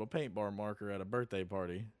 12-year-old a paint bar marker at a birthday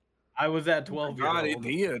party. I was that 12 year God, it old.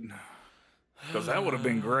 did. Because that would have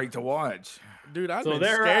been great to watch. Dude, I've So been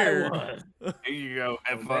there scared. I was. Here you go.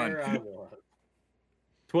 Have So fun. there I was.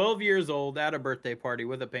 12 years old at a birthday party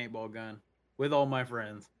with a paintball gun with all my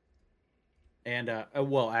friends. And,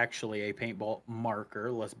 well, actually, a paintball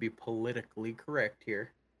marker. Let's be politically correct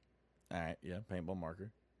here. All right, yeah, paintball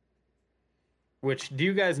marker. Which, do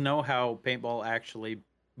you guys know how paintball actually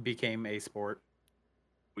became a sport?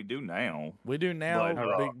 We do now. We do now,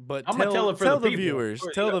 But, but I'm gonna tell it for tell the the people. viewers,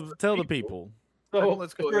 Yeah, tell for the the people. So,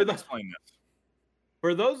 Let's go for ahead and the- explain this.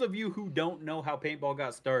 For those of you who don't know how paintball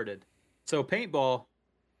got started, so paintball,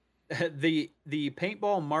 the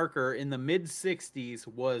paintball marker in the mid 60s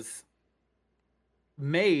was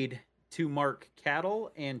made to mark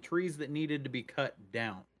cattle and trees that needed to be cut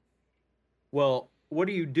down. Well, what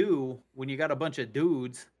do you do when you got a bunch of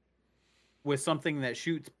dudes with something that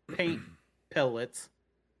shoots paint pellets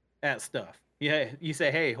at stuff? Yeah, you say,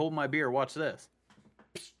 "Hey, hold my beer, watch this."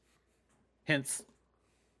 Hence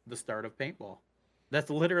the start of paintball. That's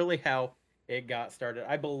literally how it got started.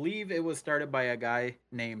 I believe it was started by a guy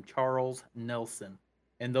named Charles Nelson.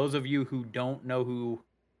 And those of you who don't know who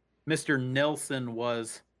Mr. Nelson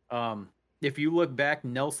was, if you look back,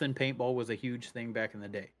 Nelson paintball was a huge thing back in the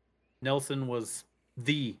day. Nelson was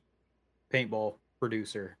the paintball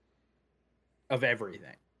producer of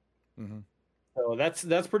everything. Mm-hmm. So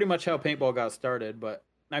that's pretty much how paintball got started. But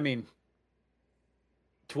I mean,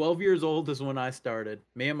 12 years old is when I started.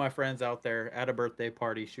 Me and my friends out there at a birthday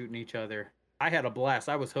party shooting each other. I had a blast.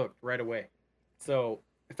 I was hooked right away. So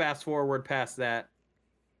fast forward past that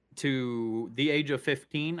to the age of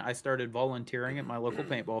 15, I started volunteering at my local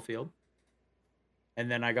paintball field. And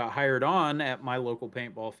then I got hired on at my local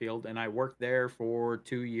paintball field, and I worked there for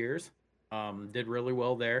 2 years. Did really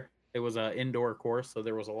well there. It was an indoor course, so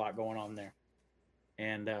there was a lot going on there.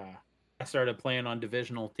 And I started playing on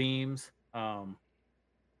divisional teams.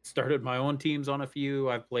 Started my own teams on a few.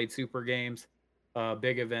 I've played super games,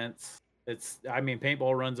 big events.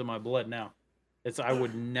 Paintball runs in my blood now. I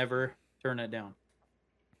would never turn it down.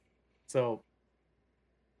 So,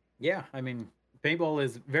 yeah, paintball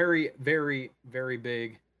is very, very, very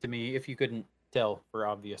big to me, if you couldn't tell for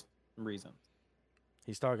obvious reasons.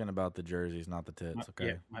 He's talking about the jerseys, not the tits.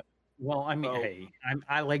 Okay. Yeah, hey,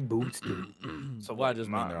 I like boots too. So Well, I wait, just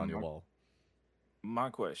mean they're on your wall. My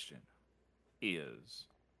question is,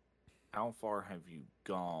 how far have you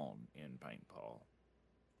gone in paintball?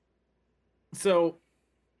 So,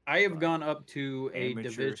 I have gone up to a Amateur,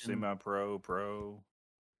 division. semi-pro, pro.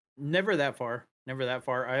 Never that far.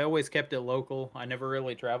 I always kept it local. I never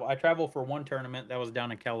really travel. I traveled for one tournament that was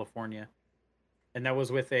down in California, and that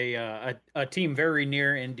was with a team very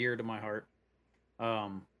near and dear to my heart.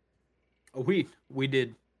 We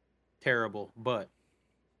did terrible. But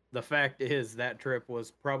the fact is that trip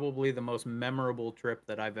was probably the most memorable trip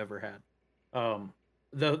that I've ever had. Um,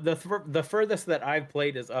 the furthest that I've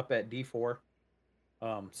played is up at D4.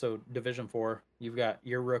 So Division 4. You've got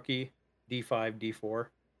your rookie, D5,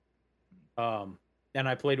 D4. And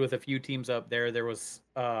I played with a few teams up there. There was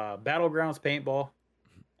Battlegrounds Paintball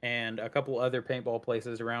and a couple other paintball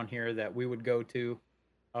places around here that we would go to,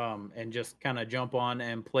 and just kind of jump on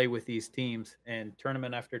and play with these teams. And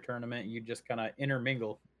tournament after tournament, you just kind of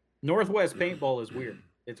intermingle. Northwest Paintball is weird.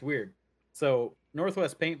 It's weird. So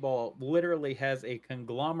Northwest Paintball literally has a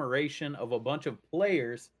conglomeration of a bunch of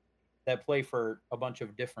players that play for a bunch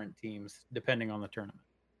of different teams depending on the tournament.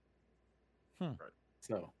 Hmm.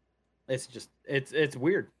 So it's just it's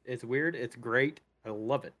weird. It's weird. It's great. I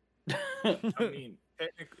love it. I mean,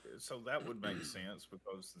 technically, so that would make sense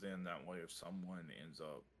because then that way, if someone ends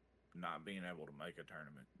up not being able to make a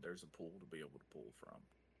tournament, there's a pool to be able to pull from.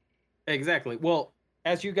 Exactly. Well,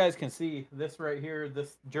 as you guys can see, this right here,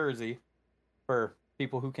 this jersey, for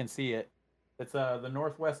people who can see it, it's the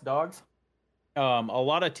Northwest Dogs. A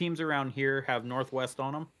lot of teams around here have Northwest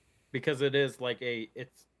on them because it's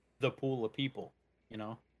the pool of people, you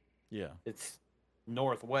know. Yeah. It's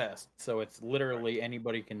Northwest, so it's literally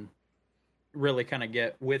anybody can really kind of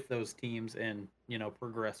get with those teams and, you know,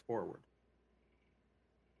 progress forward.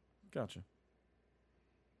 Gotcha.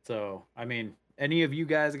 So, I mean, any of you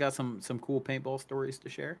guys got some cool paintball stories to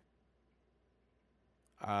share?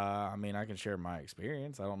 I mean, I can share my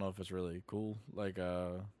experience. I don't know if it's really cool. Like,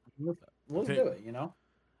 Let's do it. You know,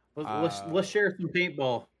 let's share some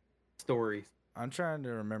paintball stories. I'm trying to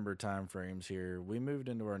remember time frames here. We moved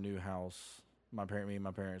into our new house. Me and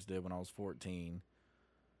my parents did when I was 14.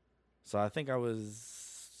 So I think I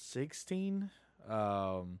was 16.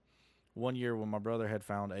 One year when my brother had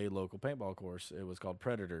found a local paintball course. It was called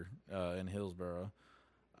Predator in Hillsboro.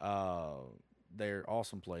 They're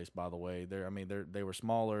awesome place, by the way. They were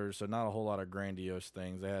smaller, so not a whole lot of grandiose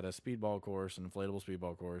things. They had a speedball course, an inflatable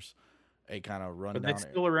speedball course, a kind of rundown. Are they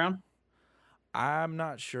still around? I'm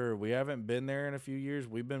not sure. We haven't been there in a few years.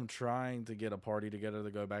 We've been trying to get a party together to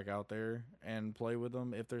go back out there and play with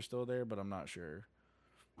them if they're still there, but I'm not sure.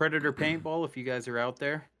 Predator Paintball, if you guys are out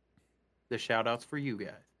there, the shout outs for you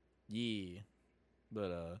guys. Yeah.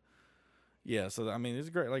 But, yeah, so, I mean, it's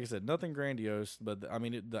great. Like I said, nothing grandiose, but, I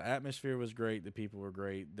mean, the atmosphere was great. The people were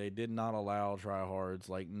great. They did not allow tryhards,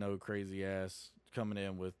 like, no crazy ass coming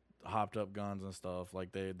in with hopped up guns and stuff.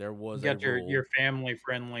 Like, there was you got your family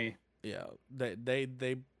friendly. Yeah,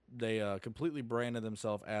 they completely branded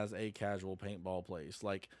themselves as a casual paintball place.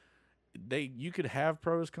 Like, you could have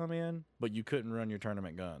pros come in, but you couldn't run your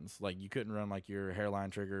tournament guns. Like, you couldn't run like your hairline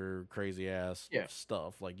trigger crazy ass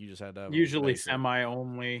stuff. Like, you just had to have usually semi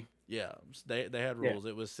only. Yeah, they had rules. Yeah.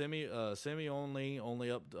 It was semi only. Only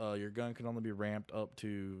up your gun can only be ramped up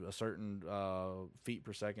to a certain feet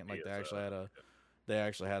per second. Like, they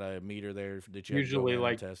actually had a meter there that you usually had to go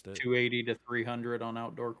like test it. 280 to 300 on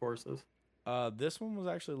outdoor courses. This one was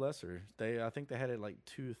actually lesser. I think they had it like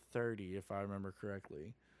 230 if I remember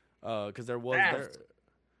correctly. Because there was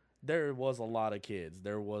a lot of kids.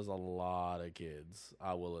 There was a lot of kids.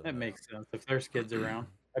 I will admit. That makes sense if there's kids around.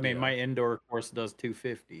 I mean, my indoor course does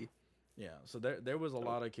 250. Yeah, so there was a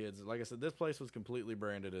lot of kids. Like I said, this place was completely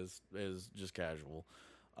branded as just casual.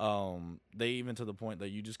 They even to the point that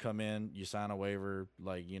you just come in, you sign a waiver,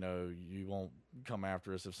 like, you know, you won't come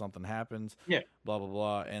after us if something happens. Yeah. Blah blah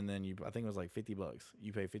blah, and then I think it was like $50.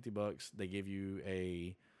 You pay $50. They give you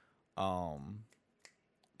a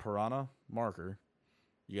Piranha marker.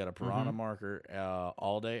 You got a Piranha marker,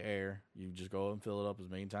 all day air. You just go and fill it up as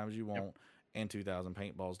many times as you want, and 2,000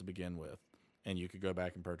 paintballs to begin with, and you could go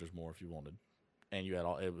back and purchase more if you wanted. And you had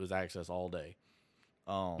it was access all day.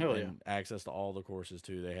 And access to all the courses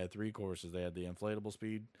too. They had 3 courses. They had the inflatable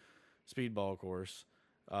speedball course.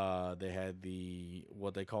 They had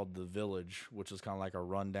what they called the Village, which is kind of like a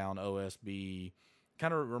rundown OSB.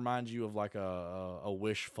 Kind of reminds you of like a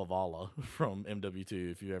Wish Favala from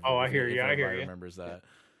MW2 if you ever. I hear you. Remembers that.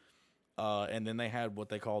 And then they had what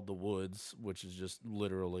they called the Woods, which is just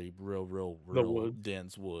literally real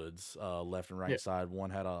dense woods, left and right side. One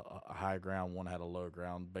had a high ground, one had a low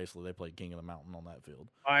ground. Basically, they played King of the Mountain on that field.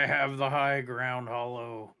 I have the high ground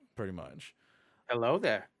hollow. Pretty much. Hello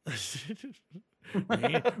there.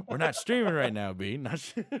 We're not streaming right now, B.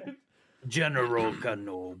 General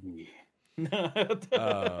Kenobi.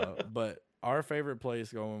 But our favorite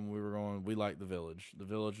place we liked the Village. The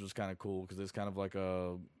Village was kind of cool because it's kind of like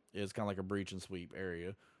a breach and sweep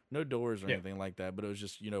area. No doors or anything like that, but it was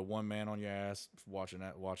just, you know, one man on your ass watching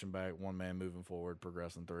back, one man moving forward,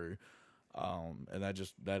 progressing through. And that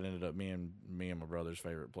ended up me and my brother's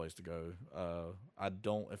favorite place to go. I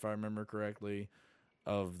don't, if I remember correctly,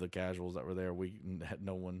 of the casuals that were there, we had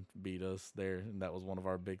no one beat us there, and that was one of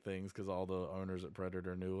our big things because all the owners at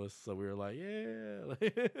Predator knew us, so we were like, yeah.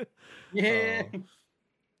 Yeah.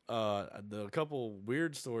 The couple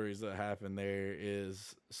weird stories that happened there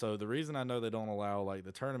is, so the reason I know they don't allow like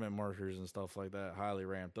the tournament markers and stuff like that, highly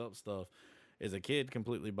ramped up stuff, is a kid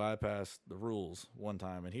completely bypassed the rules one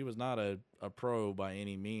time, and he was not a pro by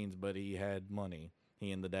any means, but he had money.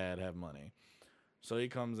 He and the dad have money. So he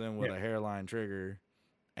comes in with a hairline trigger,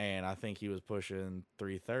 and I think he was pushing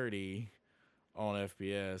 330 on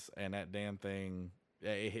FPS, and that damn thing,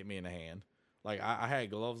 it hit me in the hand. Like, I had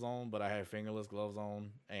gloves on, but I had fingerless gloves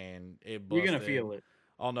on, and it busted. You're gonna feel it.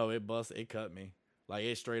 Oh no, it busted. It cut me. Like,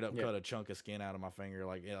 it straight up cut a chunk of skin out of my finger,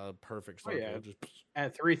 like a perfect circle. Oh, yeah. Just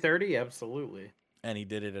At 330, absolutely. And he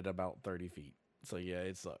did it at about 30 feet. So yeah,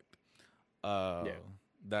 it sucked.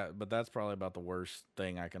 But that's probably about the worst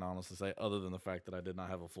thing I can honestly say, other than the fact that I did not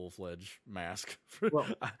have a full-fledged mask. Well,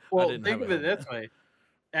 think of it this way: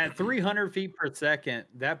 at 300 feet per second,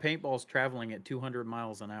 that paintball's traveling at 200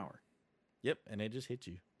 miles an hour. Yep, and it just hit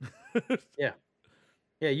you. Yeah,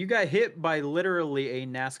 you got hit by literally a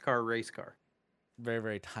NASCAR race car. Very,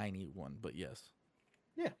 very tiny one, but yes.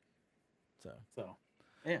 Yeah. So.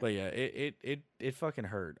 Yeah. But yeah, it fucking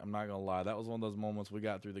hurt. I'm not gonna lie. That was one of those moments we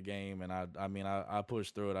got through the game, and I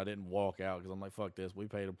pushed through it. I didn't walk out because I'm like, fuck this. We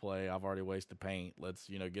pay to play. I've already wasted paint. Let's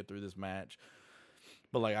get through this match.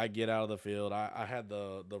 But like, I get out of the field. I had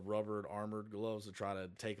the rubbered armored gloves to try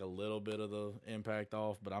to take a little bit of the impact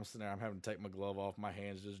off. But I'm sitting there. I'm having to take my glove off. My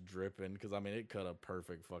hand's just dripping because it cut a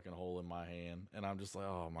perfect fucking hole in my hand, and I'm just like,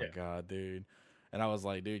 oh my god, dude. And I was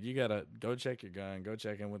like, dude, you gotta go check your gun. Go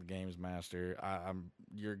check in with Games Master.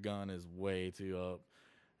 Your gun is way too up.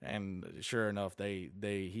 And sure enough,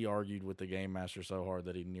 he argued with the Game Master so hard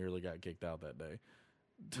that he nearly got kicked out that day.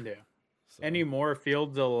 Yeah. So. Any more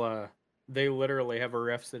fields, they literally have a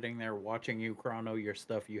ref sitting there watching you chrono your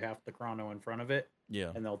stuff. You have to chrono in front of it.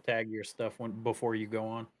 Yeah. And they'll tag your stuff before you go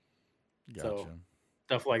on. Gotcha. So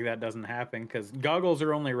stuff like that doesn't happen because goggles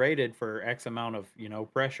are only rated for X amount of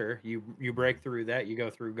pressure. You break through that, you go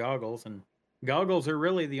through goggles, and goggles are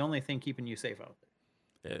really the only thing keeping you safe out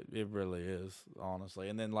there. It really is, honestly.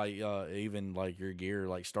 And then like even like your gear,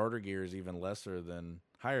 like starter gear is even lesser than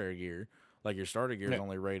higher gear. Like your starter gear is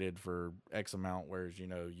only rated for X amount, whereas you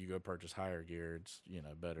go purchase higher gear, it's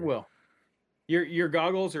better. Well, your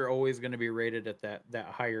goggles are always going to be rated at that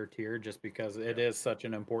higher tier just because it is such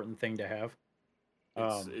an important thing to have.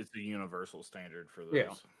 It's a universal standard for those.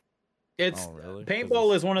 Yeah. It's really?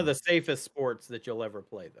 Paintball is one of the safest sports that you'll ever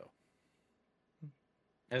play, though.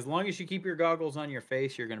 As long as you keep your goggles on your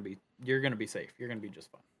face, you're gonna be safe. You're gonna be just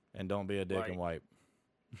fine. And don't be a dick and wipe.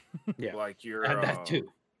 Yeah, like your that too.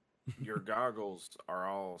 Your goggles are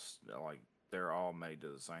all they're all made to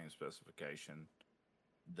the same specification.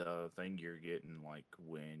 The thing you're getting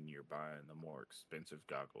when you're buying the more expensive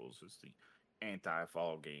goggles is the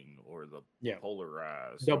anti-fogging or the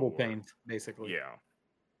polarized double panes, basically.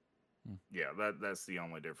 Yeah, that's the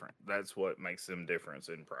only difference. That's what makes them difference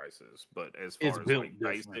in prices. But as far as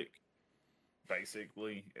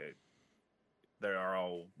basically, they are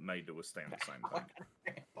all made to withstand the same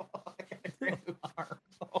thing.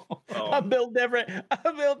 I'm Bill Deverett.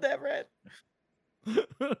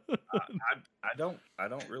 I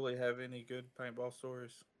don't really have any good paintball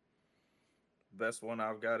stories. Best one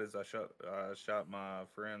I've got is I shot my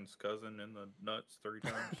friend's cousin in the nuts 3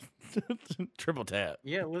 times. Triple tap.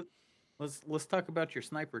 Yeah, let's talk about your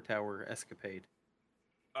sniper tower escapade.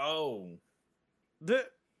 Oh,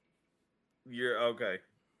 you're okay.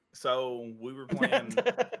 So we were playing.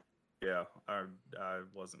 Yeah, I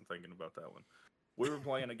wasn't thinking about that one. We were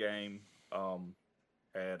playing a game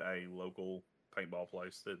at a local paintball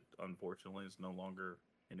place that unfortunately is no longer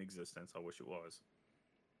in existence. I wish it was.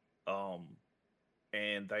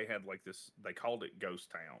 And they had this, they called it Ghost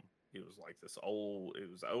Town. It was like this old, it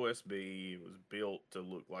was OSB. It was built to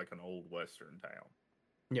look like an old Western town.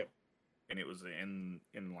 Yep. And it was in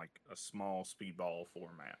a small speedball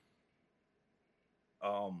format.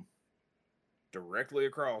 Directly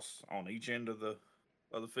across on each end of the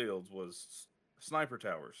fields was sniper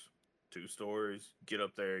towers. 2 stories. Get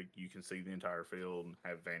up there, you can see the entire field and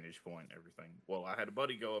have vantage point and everything. Well, I had a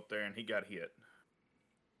buddy go up there and he got hit.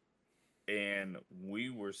 And we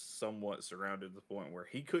were somewhat surrounded to the point where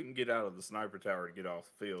he couldn't get out of the sniper tower to get off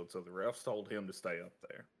the field, so the refs told him to stay up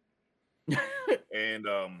there. And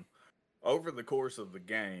over the course of the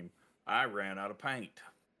game, I ran out of paint.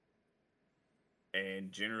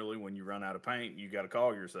 And generally, when you run out of paint, you got to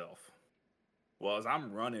call yourself. Well, as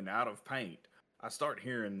I'm running out of paint, I start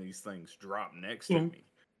hearing these things drop next to me. I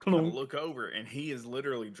Clunk. look over, and he is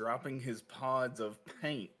literally dropping his pods of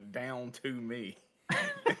paint down to me.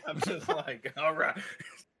 I'm just like, all right.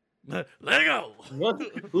 Let go.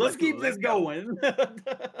 Let's keep this Let's go. going.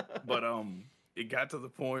 But it got to the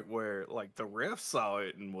point where like the ref saw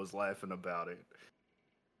it and was laughing about it.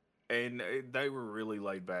 And they were really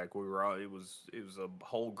laid back. We were all it was a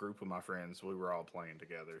whole group of my friends. We were all playing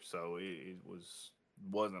together. So it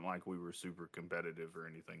wasn't like we were super competitive or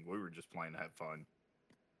anything. We were just playing to have fun.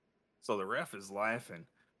 So the ref is laughing.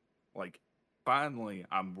 Like, finally,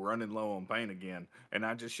 I'm running low on paint again, and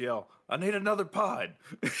I just yell, "I need another pod."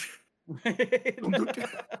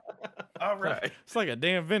 All right. It's like a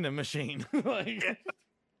damn vending machine. Like,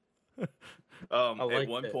 At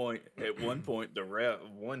one point, the ref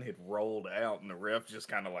one had rolled out, and the ref just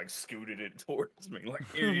kind of like scooted it towards me,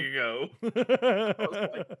 like, "Here you go." I was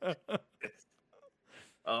like, "Yes."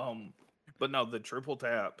 But no, the triple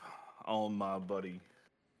tap on my buddy,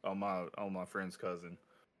 on my friend's cousin.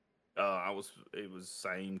 It was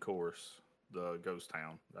same course, the Ghost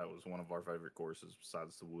Town. That was one of our favorite courses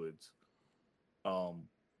besides the Woods.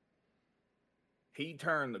 He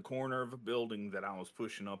turned the corner of a building that I was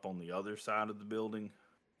pushing up on the other side of the building.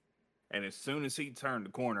 And as soon as he turned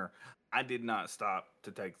the corner, I did not stop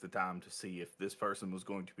to take the time to see if this person was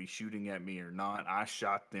going to be shooting at me or not. I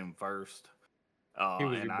shot them first. He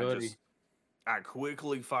was your buddy. I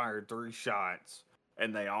quickly fired 3 shots,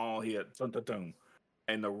 and they all hit. Dun-dun-dun.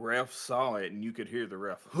 And the ref saw it, and you could hear the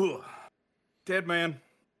ref, "Dead man."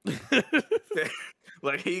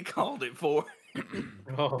 Like, he called it for.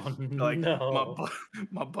 Oh, Like, no.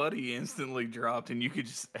 my buddy instantly dropped, and you could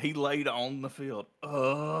he laid on the field.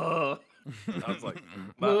 I was like,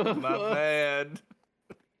 my bad.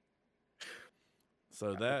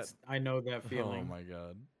 So that I know that feeling. Oh my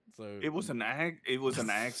god! So It was an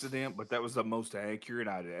accident, but that was the most accurate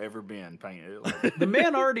I'd ever been painted. Like, The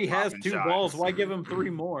man already has Popping 2 shots. balls. Why give him 3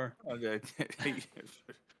 more? okay.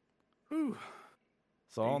 Whew.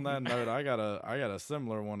 So on that note, I got a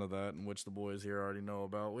similar one of that, in which the boys here already know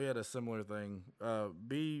about. We had a similar thing.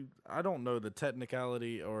 I don't know the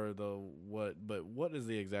technicality or but what is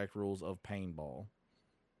the exact rules of paintball?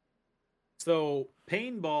 So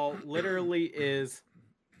paintball literally is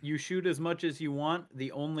you shoot as much as you want.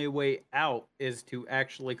 The only way out is to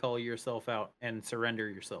actually call yourself out and surrender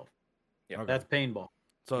yourself. Yeah, Okay. That's paintball.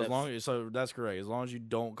 So that's correct. As long as you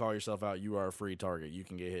don't call yourself out, you are a free target. You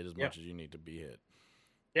can get hit as much as you need to be hit.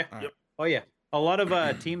 Yeah. All right. Yep. Oh yeah. A lot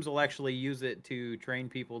of teams will actually use it to train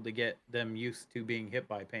people to get them used to being hit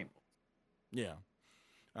by paintball. Yeah.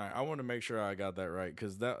 All right. I want to make sure I got that right,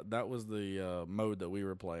 because that was the mode that we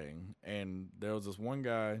were playing, and there was this one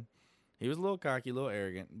guy. He was a little cocky, a little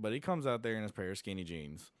arrogant, but he comes out there in his pair of skinny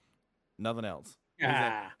jeans, nothing else. He's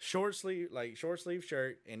like short sleeve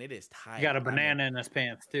shirt, and it is tight. He got a banana in his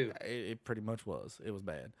pants too. It pretty much was. It was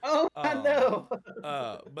bad. Oh, I know.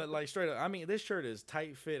 But like straight up, I mean, this shirt is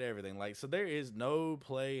tight fit, everything. Like, so there is no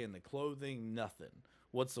play in the clothing, nothing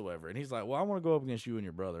whatsoever. And he's like, "Well, I want to go up against you and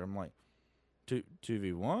your brother." I'm like,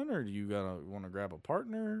 2v1, or do you want to grab a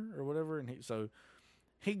partner or whatever? And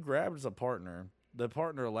he grabs a partner. The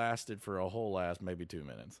partner lasted for a whole last maybe 2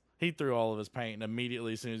 minutes. He threw all of his paint, and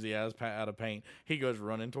immediately, as soon as he has out of paint, he goes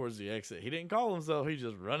running towards the exit. He didn't call himself. He's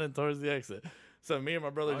just running towards the exit. So me and my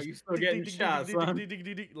brother, you still getting shots, son.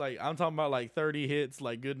 Like, I'm talking about like 30 hits,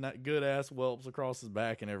 like good ass whelps across his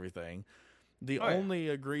back and everything. The only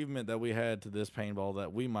agreement that we had to this paintball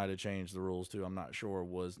that we might have changed the rules to, I'm not sure,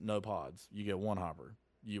 was no pods. You get one hopper.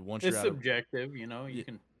 It's subjective, you know. You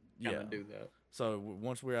can kind of do that. So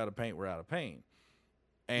once we're out of paint, we're out of paint.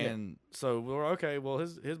 And so we're okay. Well,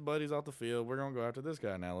 his buddy's off the field. We're gonna go after this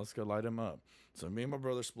guy now. Let's go light him up. So me and my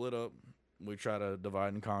brother split up. We try to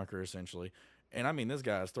divide and conquer, essentially. And I mean, this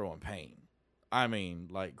guy's throwing paint. I mean,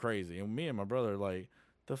 like crazy. And me and my brother, like,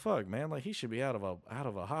 the fuck, man, like he should be out of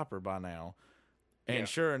a hopper by now. And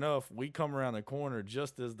sure enough, we come around the corner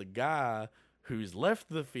just as the guy who's left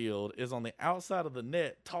the field is on the outside of the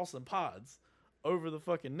net tossing pods over the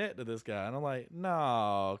fucking net to this guy. And I'm like,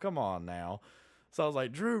 no, come on now. So I was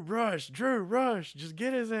like, Drew, rush, just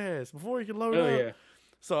get his ass before he can load up. Yeah.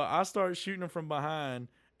 So I start shooting him from behind,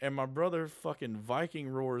 and my brother fucking Viking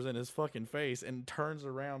roars in his fucking face and turns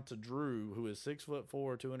around to Drew, who is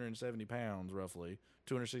 6'4", 270 pounds, roughly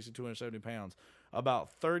 260, 270 pounds,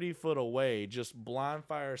 about 30 foot away, just blind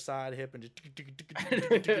fire side hip and just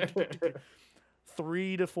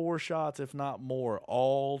 3 to 4 shots, if not more,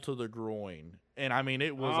 all to the groin. And I mean,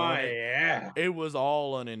 it was it was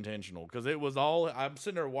all unintentional, because it was all, I'm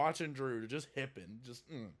sitting there watching Drew just hipping,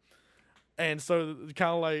 And so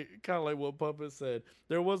kind of like what Puppet said,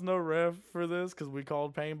 there was no ref for this because we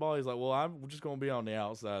called paintball. He's like, well, I'm just gonna be on the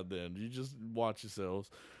outside then. You just watch yourselves.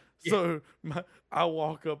 Yeah. So I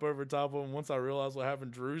walk up over top of him. Once I realize what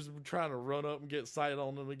happened, Drew's trying to run up and get sight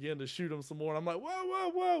on him again to shoot him some more. And I'm like,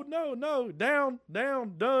 whoa, no, down,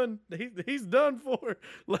 done. He's done for.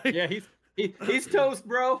 Like, Yeah, he's toast,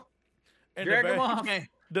 bro. and Drag the him back-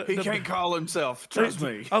 off. He can't call himself. Trust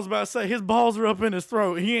me. I was about to say his balls are up in his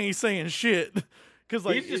throat. He ain't saying shit. Cause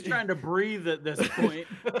like He's just trying to breathe at this point.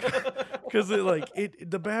 Because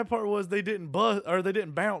the bad part was they didn't bust or they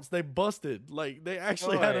didn't bounce. They busted. Like they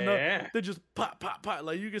actually had enough. Yeah. They just pop.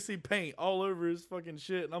 Like you can see paint all over his fucking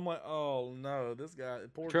shit. And I'm like, oh no, this guy.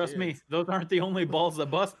 Poor Trust me, kids. those aren't the only balls that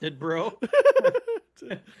busted, bro.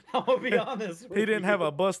 I'm gonna be honest. He didn't have a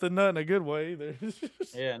busted nut in a good way either.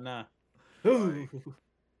 Yeah, nah.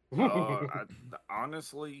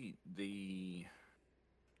 Honestly, the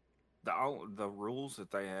rules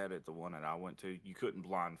that they had at the one that I went to, you couldn't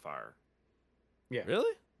blind fire. Yeah.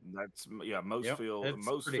 Really? That's most Yep, fields. that's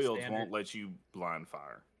Most pretty fields standard. won't let you blind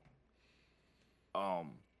fire.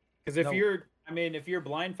 Because if No. you're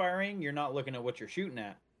blind firing, you're not looking at what you're shooting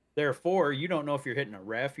at. Therefore, you don't know if you're hitting a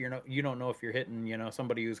ref. You don't know if you're hitting,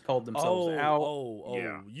 somebody who's called themselves out.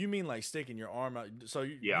 Yeah. You mean like sticking your arm out? So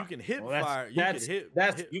you Yeah. can hit Well, fire. You that's- can hit.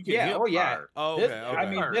 that's- hit- You can Yeah, hit oh, yeah. fire, Oh, This- okay. I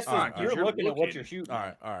mean, okay. this is Alright, you're 'cause you're looking at what looking. you're shooting. All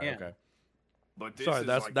right. Yeah. Okay. but this Sorry, is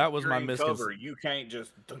that's- like, that was you're my in miscon- cover. You can't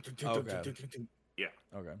just. Okay.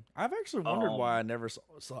 Okay. I've actually wondered why I never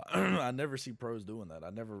saw I never see pros doing that. I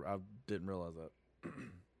didn't realize that.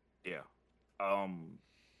 Yeah.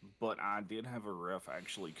 But I did have a ref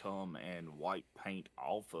actually come and wipe paint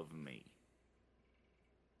off of me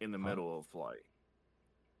in the Huh? middle of play.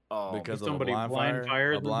 Because of somebody a blind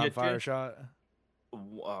fired a and blind hit you? fire shot.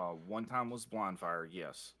 One time was blind fire,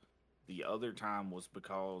 yes. The other time was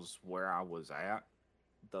because where I was at,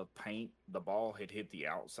 the ball had hit the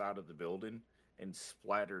outside of the building and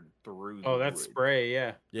splattered through. Oh, the that's wood. spray.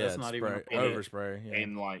 Yeah. Yeah, That's it's not even a spray, paint. overspray.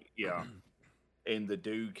 Yeah. And and the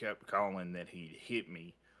dude kept calling that he hit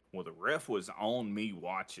me. Well, the ref was on me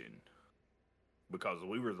watching because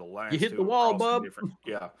we were the last. You hit two the wall, across in bub. different-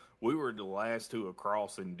 Yeah, we were the last two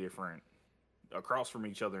across from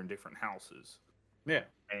each other in different houses. Yeah.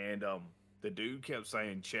 And the dude kept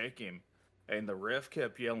saying, check him. And the ref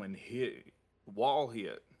kept yelling, wall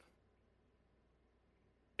hit.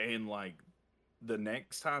 And the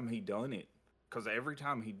next time he done it, because every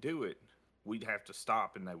time he'd do it, we'd have to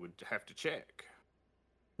stop and they would have to check.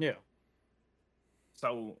 Yeah.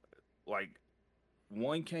 So,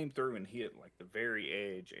 one came through and hit the very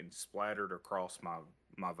edge and splattered across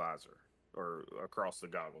my visor or across the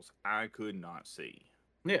goggles. I could not see.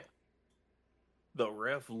 Yeah. The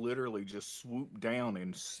ref literally just swooped down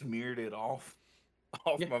and smeared it off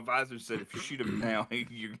Yeah. my visor. Said, "If you shoot him now,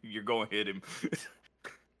 you're going to hit him."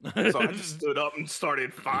 So I just stood up and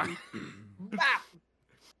started firing.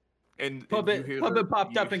 And Puppet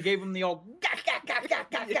popped up and gave him the old.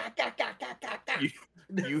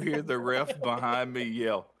 you hear the ref behind me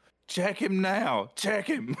yell, "Check him now! Check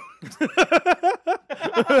him!"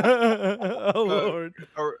 Oh Lord!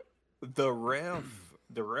 Or the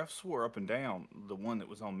ref swore up and down. The one that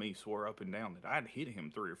was on me swore up and down that I'd hit him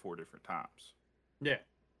 3 or 4 different times, Yeah.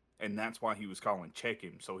 and that's why he was calling check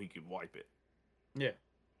him so he could wipe it. Yeah.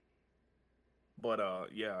 But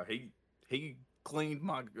yeah, he cleaned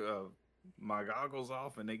my goggles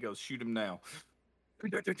off, and he goes, "Shoot him now."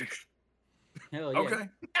 Hell yeah. Okay.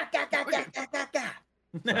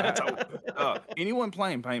 So, anyone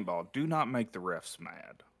playing paintball, do not make the refs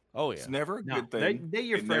mad. Oh yeah. It's never a No, good thing. they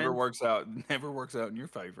your It never friend. works out. Never works out in your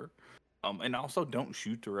favor. And also don't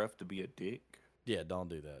shoot the ref to be a dick. Yeah. Don't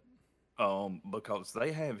do that. Because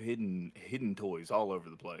they have hidden toys all over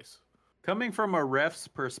the place. Coming from a ref's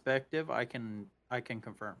perspective, I can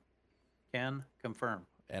confirm. Can confirm.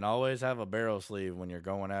 And always have a barrel sleeve when you're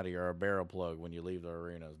going out of your or a barrel plug when you leave the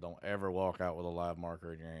arenas. Don't ever walk out with a live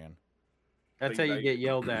marker in your hand. That's They- how you they- get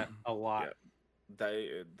yelled at a lot.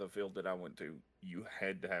 The field that I went to, you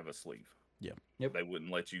had to have a sleeve. Yeah. Yep. They wouldn't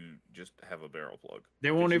let you just have a barrel plug.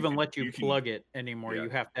 They won't 'Cause even can- let you can- plug it anymore. yeah, You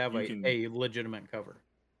have to have you can- a legitimate cover.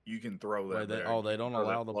 You can throw that. Wait, they there. don't Throw that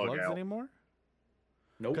allow the plug plugs out. anymore?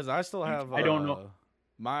 Nope. Because I still have. I don't know.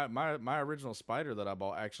 My original spider that I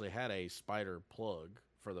bought actually had a spider plug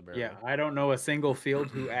for the barrel. Yeah, I don't know a single field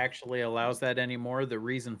who actually allows that anymore. The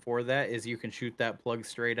reason for that is you can shoot that plug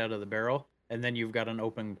straight out of the barrel, and then you've got an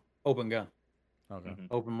open gun, Okay. Mhm.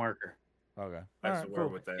 open marker. Okay. That's Alright, where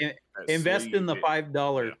cool. with that. In- that Invest in sleeve, the it-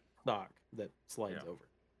 $5 yeah. stock that slides Yeah. over.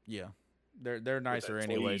 Yeah. They're nicer that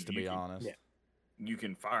anyways, sleeve, to you be can- honest. Yeah. you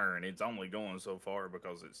can fire, and it's only going so far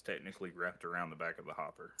because it's technically wrapped around the back of the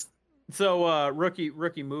hopper. So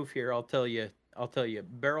rookie move here. I'll tell you.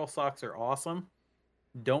 Barrel socks are awesome.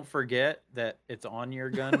 Don't forget that it's on your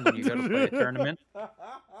gun when you go to play a tournament.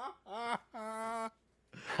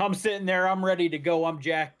 I'm sitting there. I'm ready to go. I'm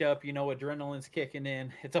jacked up. Adrenaline's kicking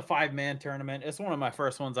in. It's a 5-man tournament. It's one of my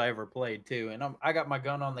first ones I ever played too. And I got my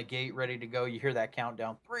gun on the gate ready to go. You hear that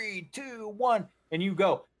countdown, 3, 2, 1, and you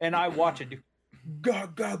go. And I watch it do, ga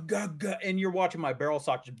ga ga ga, and you're watching my barrel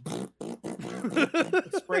sock just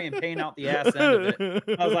spraying paint out the ass end of it.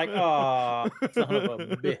 I was like, "Oh, son of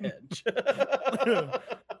a bitch."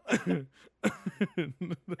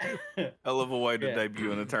 Hell of a way to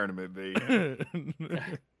debut in a tournament, B.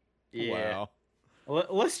 Yeah. Wow.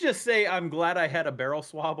 Let's just say I'm glad I had a barrel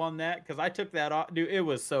swab on that, because I took that off. Dude, it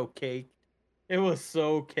was so caked.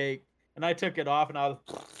 And I took it off, and I was...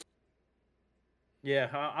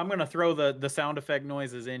 Yeah, I'm going to throw the sound effect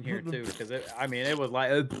noises in here, too, because, it was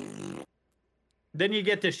like... Then you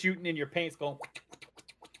get to shooting, and your paint's going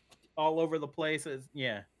all over the place.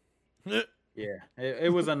 Yeah. Yeah,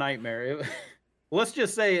 it was a nightmare. Let's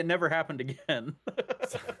just say it never happened again.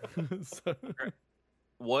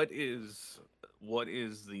 What is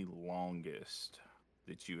the longest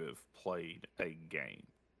that you have played a game?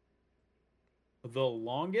 The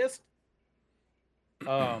longest?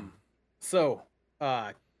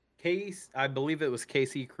 Case, I believe it was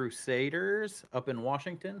KC Crusaders up in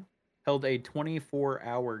Washington, held a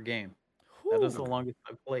 24-hour game. Whew. That is the longest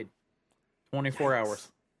I've played. 24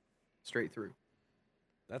 hours. Straight through.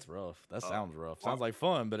 That's rough. That sounds rough. Sounds like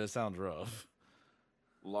fun, but it sounds rough.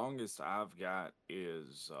 Longest I've got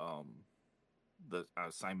is the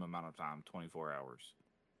same amount of time, 24 hours.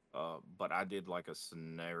 But I did like a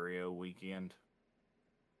scenario weekend.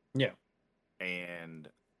 Yeah. And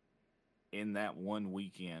in that one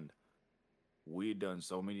weekend, we had done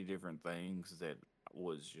so many different things that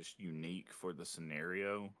was just unique for the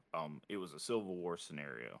scenario. It was a Civil War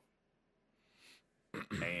scenario.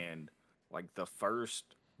 And like the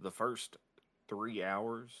first 3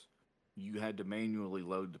 hours, you had to manually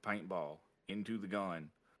load the paintball into the gun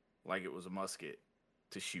like it was a musket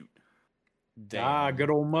to shoot. Damn. Good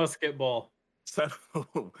old musket ball. So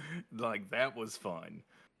like that was fun.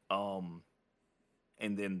 And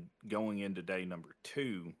then going into day number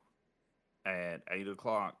 2 at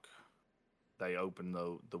 8:00, they opened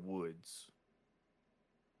the woods,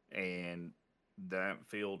 and that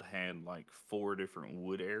field had like 4 different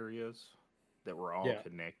wood areas that were all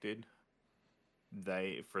connected.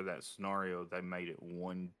 For that scenario, they made it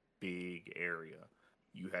one big area.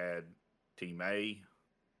 You had Team A,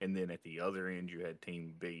 and then at the other end, you had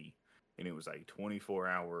Team B, and it was a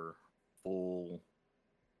 24-hour full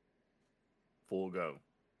go.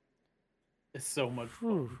 It's so much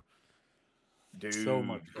fun. Dude, so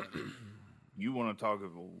much fun. You want to talk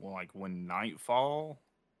about like when nightfall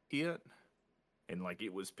hit and like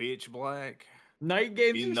it was pitch black. Night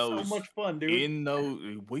games are so much fun,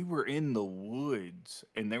 dude. We were in the woods,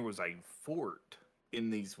 and there was a fort in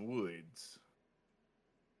these woods.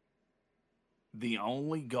 The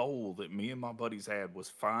only goal that me and my buddies had was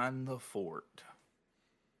find the fort.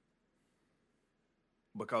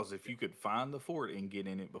 Because if you could find the fort and get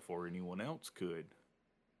in it before anyone else could,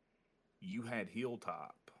 you had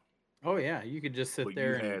hilltop. Oh yeah, you could just sit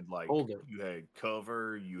there and hold it. You had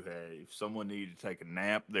cover. You had, if someone needed to take a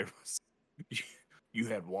nap, there was. You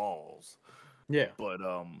had walls. Yeah. But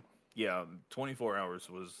 24 hours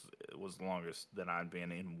was the longest that I'd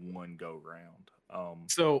been in one go round.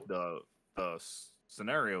 So the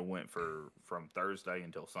scenario went from Thursday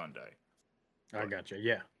until Sunday. I gotcha.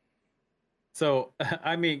 Yeah. So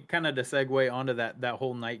kind of to segue onto that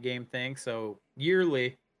whole night game thing. So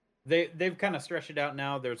yearly, they've kind of stretched it out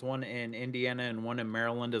now. There's one in Indiana and one in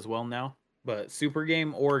Maryland as well now. But Super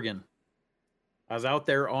Game Oregon, I was out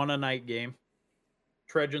there on a night game,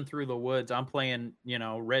 trudging through the woods. I'm playing,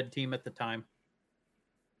 red team at the time.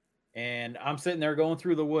 And I'm sitting there going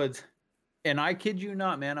through the woods. And I kid you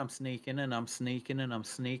not, man, I'm sneaking.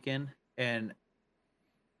 And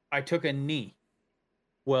I took a knee.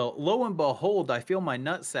 Well, lo and behold, I feel my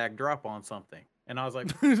nutsack drop on something. And I was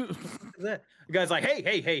like, what is that? The guy's like,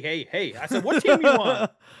 hey. I said, what team you on?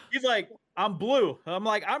 He's like, I'm blue. I'm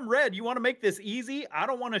like, I'm red. You want to make this easy? I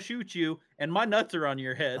don't want to shoot you. And my nuts are on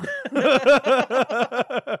your head.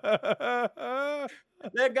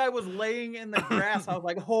 That guy was laying in the grass. I was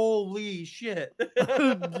like, holy shit.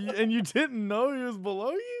 And you didn't know he was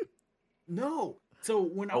below you? No. So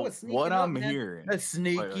when I was sneaking what up, I'm hearing, a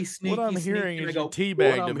sneaky. What I'm hearing is you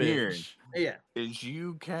teabagged a bitch. Yeah. Is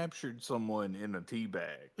you captured someone in a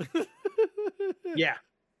teabag. Yeah.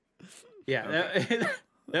 Yeah,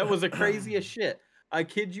 that was the craziest shit. I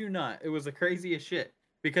kid you not. It was the craziest shit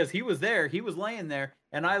because he was there. He was laying there,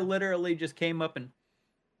 and I literally just came up and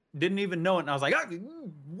didn't even know it. And I was like,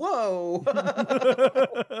 whoa.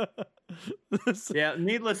 Yeah,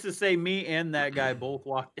 needless to say, me and that guy both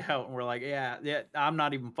walked out and we're like, yeah, I'm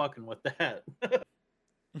not even fucking with that.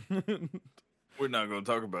 We're not going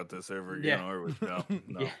to talk about this ever again, are we? No.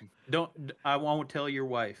 Yeah. I won't tell your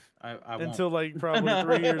wife. I won't. Until like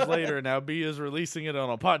probably 3 years later. Now B is releasing it on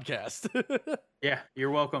a podcast. Yeah, you're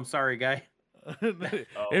welcome. Sorry, guy.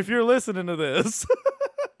 If you're listening to this.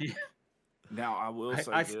 Now, I will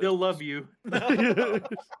say I still love you.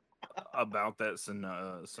 About that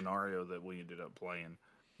scenario that we ended up playing.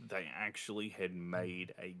 They actually had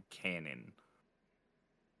made a cannon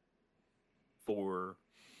for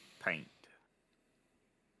paint.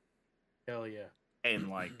 Hell yeah. And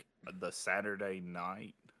like the Saturday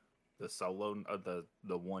night, the solo,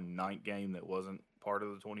 the one night game that wasn't part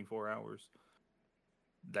of the 24 hours,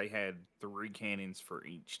 they had 3 cannons for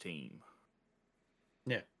each team.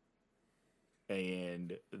 Yeah.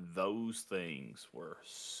 And those things were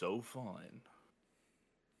so fun.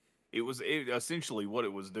 It essentially what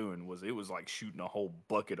it was doing was it was like shooting a whole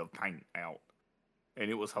bucket of paint out. And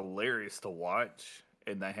it was hilarious to watch.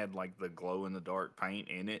 And they had like the glow in the dark paint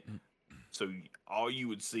in it. So all you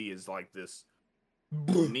would see is like this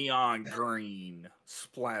neon green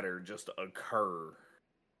splatter just occur.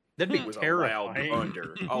 That'd be with terrifying. A loud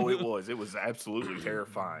thunder. Oh, it was. It was absolutely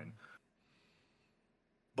terrifying.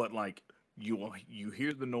 But like you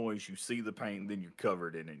hear the noise, you see the paint, and then you're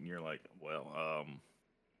covered in it, and you're like, well,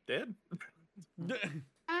 dead.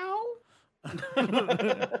 Ow.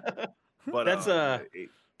 But That's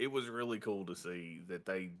it was really cool to see that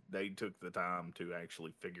they took the time to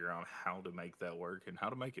actually figure out how to make that work and how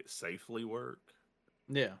to make it safely work.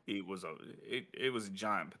 Yeah. It was a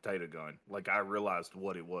giant potato gun. Like I realized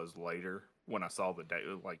what it was later when I saw the day,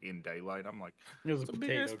 like in daylight. I'm like, it was it's a big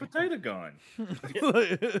ass potato gun.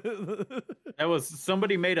 That was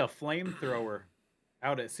somebody made a flamethrower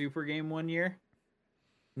out at Super Game one year.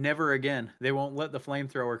 Never again. They won't let the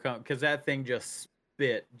flamethrower come because that thing just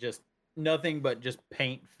spit just nothing but just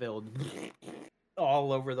paint filled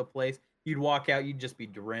all over the place. You'd walk out, you'd just be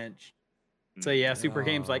drenched. So yeah, Super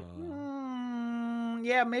Game's like,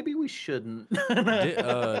 yeah, maybe we shouldn't.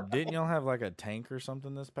 Didn't y'all have like a tank or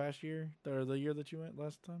something this past year or the year that you went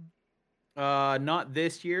last time? Not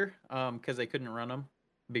this year, because they couldn't run them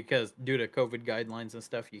because due to COVID guidelines and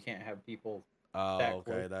stuff, you can't have people that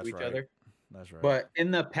close to each other. That's right. But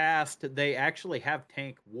in the past, they actually have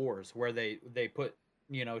tank wars where they put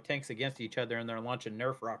tanks against each other and they're launching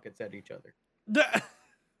Nerf rockets at each other.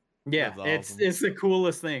 Yeah, awesome. It's the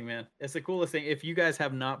coolest thing, man. It's the coolest thing. If you guys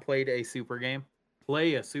have not played a Super Game,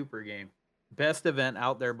 play a Super Game. Best event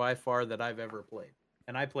out there by far that I've ever played,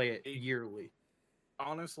 and I play it yearly.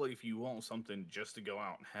 Honestly, if you want something just to go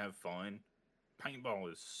out and have fun,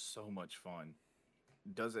 paintball is so much fun.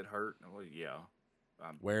 Does it hurt? Well, yeah.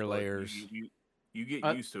 Wear layers. You get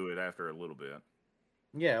used to it after a little bit.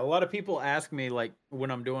 Yeah, a lot of people ask me, like,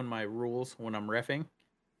 when I'm doing my rules, when I'm reffing,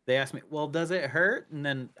 they ask me, well, does it hurt? And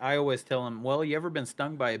then I always tell them, well, you ever been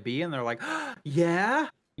stung by a bee? And they're like, yeah.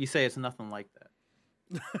 You say it's nothing like that.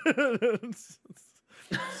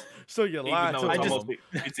 So you lie to them.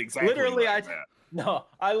 It's exactly literally, like that. No,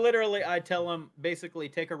 I tell them, basically,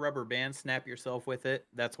 take a rubber band, snap yourself with it.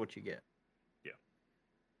 That's what you get. Yeah.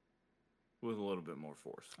 With a little bit more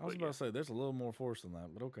force. I was about to say, there's a little more force than that,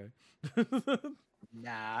 but okay.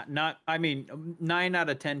 Nah, I mean, 9 out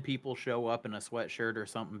of 10 people show up in a sweatshirt or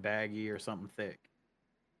something baggy or something thick.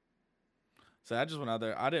 So I just went out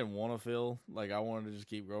there. I didn't want to feel like I wanted to just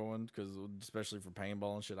keep going because, especially for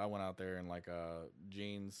paintball and shit, I went out there in like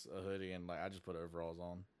jeans, a hoodie, and like I just put overalls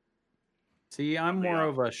on. See, I'm more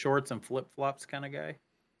of a shorts and flip flops kind of guy.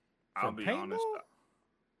 I'll be honest,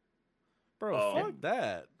 bro. Fuck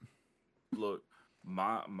that. Look,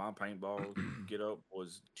 my paintball get up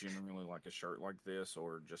was generally like a shirt like this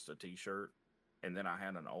or just a t-shirt, and then I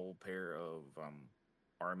had an old pair of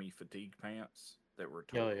army fatigue pants that were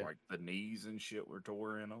tore, like the knees and shit were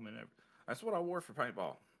tore in them, and that's what I wore for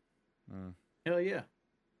paintball. Hell yeah!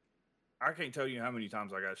 I can't tell you how many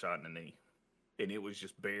times I got shot in the knee, and it was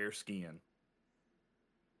just bare skin.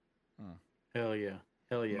 Hell yeah!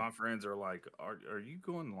 Hell yeah! My friends are like, "Are you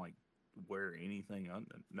going to like wear anything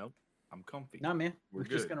under?" Nope, I'm comfy. Nah, man, we're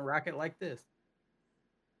just gonna rock it like this.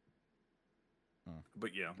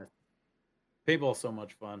 But yeah. Paintball's so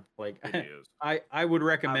much fun. Like, it is. I would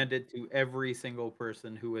recommend it to every single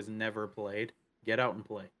person who has never played. Get out and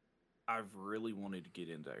play. I've really wanted to get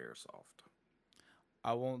into airsoft.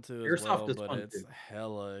 I want to as Airsoft well, is but fun it's too.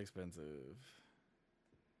 hella expensive.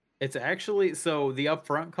 It's actually so the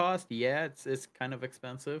upfront cost, yeah, it's kind of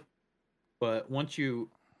expensive, but once you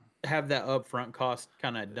have that upfront cost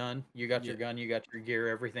kind of done, you got Yeah. your gun, you got your gear,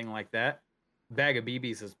 everything like that. Bag of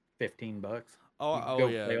BBs is $15. Oh, You can oh go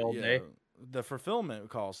yeah, play all yeah. day. The fulfillment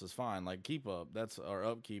cost is fine. Like keep up, that's or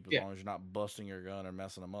upkeep as Yeah. long as you're not busting your gun or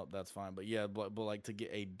messing them up. That's fine. But yeah, but like to get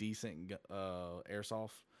a decent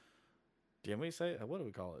airsoft. Can we say what do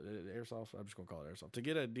we call it? Airsoft. I'm just gonna call it airsoft. To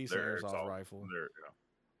get a decent They're airsoft rifle,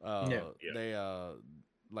 Yeah. they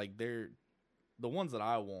like they're the ones that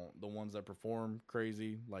I want, the ones that perform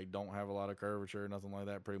crazy, like don't have a lot of curvature, nothing like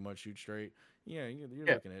that. Pretty much shoot straight. Yeah, you're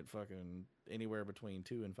Yeah. looking at fucking anywhere between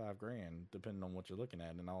 $2,000 and $5,000, depending on what you're looking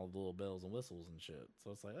at, and all the little bells and whistles and shit. So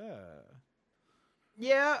it's like,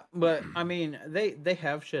 Yeah, but I mean, they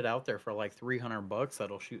have shit out there for like $300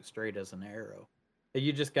 that'll shoot straight as an arrow.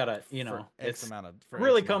 You just gotta, for it's for really X amount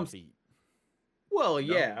of comes. feet. Well, No.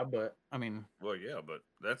 yeah, but I mean, Well, yeah, but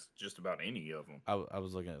that's just about any of them. I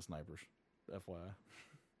was looking at snipers, FYI.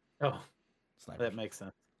 oh, Snipers. that makes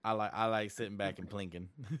sense. I like sitting back and plinking.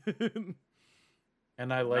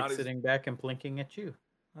 And I like Not as- sitting back and blinking at you.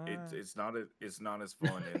 It's not as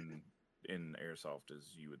fun in airsoft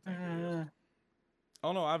as you would think it is.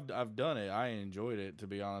 Oh no, I've done it. I enjoyed it, to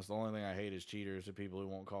be honest. The only thing I hate is cheaters, the people who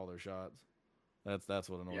won't call their shots. That's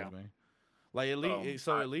what annoys Yeah. me. Like at least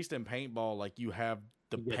at least in paintball, like you have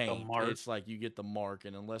the You get the paint. mark. It's like you get the mark,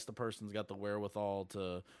 and unless the person's got the wherewithal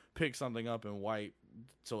to pick something up and wipe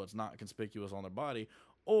so it's not conspicuous on their body,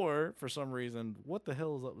 or for some reason, what the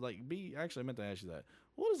hell is up? Like, actually I meant to ask you that.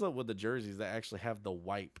 What is up with the jerseys that actually have the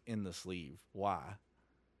wipe in the sleeve? Why?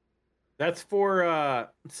 That's for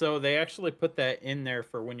so they actually put that in there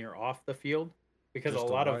for when you're off the field because Just a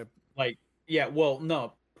to lot of wipe? like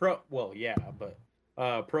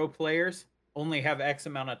pro players only have X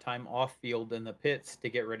amount of time off field in the pits to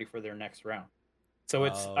get ready for their next round. So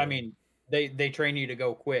it's I Oh. mean they train you to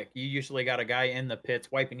go quick. You usually got a guy in the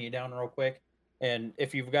pits wiping you down real quick, and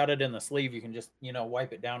if you've got it in the sleeve, you can just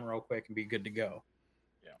wipe it down real quick and be good to go.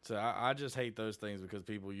 So I just hate those things because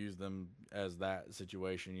people use them as that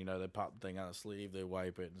situation. They pop the thing out of the sleeve, they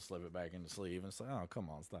wipe it and slip it back in the sleeve, and it's like, oh, come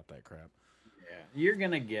on, stop that crap. Yeah, you're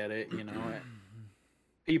gonna get it.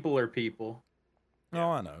 People are people. No,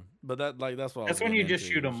 I know, but that's what. That's when you just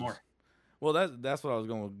shoot them more. Well, that's what I was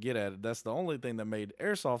going to get at. That's the only thing that made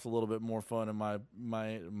airsoft a little bit more fun in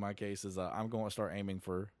my case is I'm going to start aiming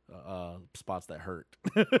for spots that hurt.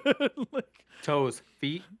 Toes,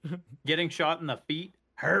 feet, getting shot in the feet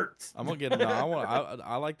hurts. I'm gonna get. No,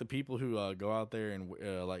 I like the people who go out there and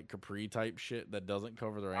like capri type shit that doesn't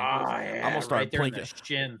cover their ankles. Yeah, I'm gonna start right there in the plinking.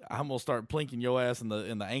 shin. I'm gonna start plinking your ass in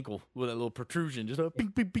the ankle with that little protrusion. Just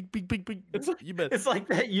pink, pink, pink, pink, pink, pink. It's like, You bet. it's like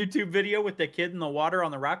that YouTube video with the kid in the water on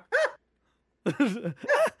the rock.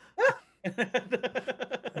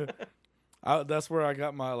 That's where I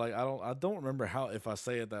got my I don't remember how if I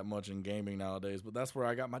say it that much in gaming nowadays, but that's where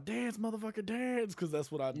I got my dance, motherfucker, dance, because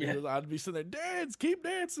that's what I do. Yeah. I'd be sitting there, dance, keep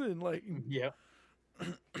dancing, like. Yep.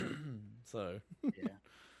 So. Yeah.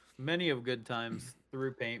 Many of good times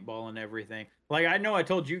through paintball and everything. Like I know I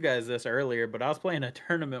told you guys this earlier, but I was playing a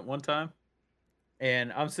tournament one time,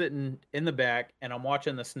 and I'm sitting in the back and I'm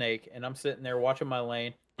watching the snake, and I'm sitting there watching my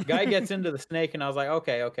lane. Guy gets into the snake, and I was like,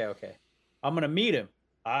 okay. I'm gonna meet him.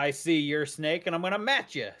 I see your snake, and I'm gonna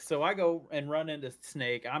match you. So I go and run into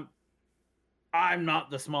snake. I'm not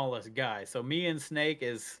the smallest guy, so me and snake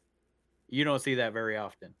is, you don't see that very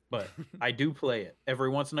often, but I do play it every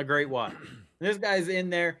once in a great while. This guy's in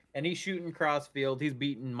there, and he's shooting cross field. He's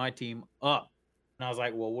beating my team up, and I was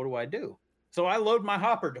like, well, what do I do? So I load my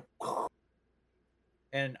hopper,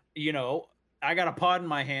 and I got a pod in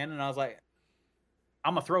my hand, and I was like,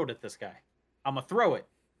 I'm gonna throw it at this guy. I'm gonna throw it.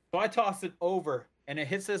 So I toss it over, and it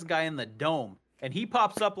hits this guy in the dome, and he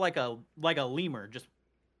pops up like a lemur, just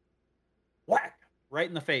whack right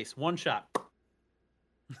in the face, one shot.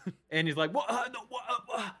 And he's like, what?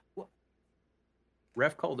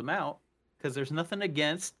 Ref called him out because there's nothing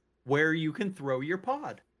against where you can throw your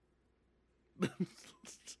pod.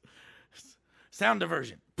 Sound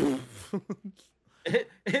diversion. It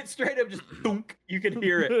straight up just thunk. You can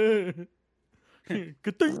hear it.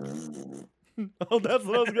 Oh, that's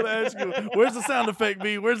what I was gonna ask you. Where's the sound effect,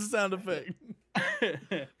 B? Where's the sound effect?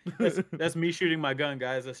 That's me shooting my gun,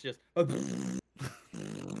 guys. That's just.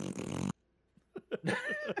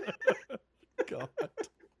 God.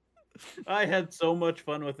 I had so much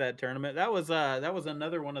fun with that tournament. That was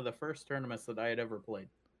another one of the first tournaments that I had ever played.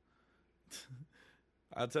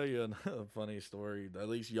 I'll tell you a funny story. At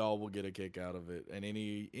least y'all will get a kick out of it, and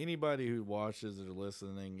anybody who watches or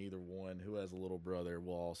listening, either one who has a little brother,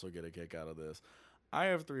 will also get a kick out of this. I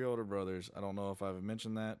have 3 older brothers. I don't know if I've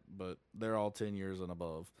mentioned that, but they're all 10 years and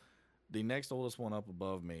above. The next oldest one up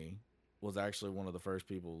above me was actually one of the first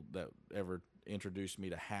people that ever introduced me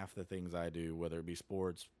to half the things I do, whether it be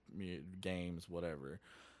sports, games, whatever.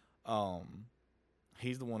 Um,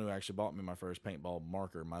 he's the one who actually bought me my first paintball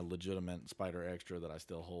marker, my legitimate Spider Extra that I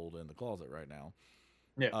still hold in the closet right now.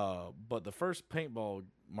 Yeah. But the first paintball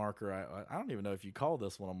marker, I don't even know if you call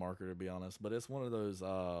this one a marker, to be honest, but it's one of those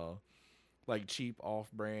like cheap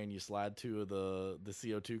off brand. You slide 2 of the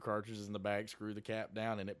CO2 cartridges in the bag, screw the cap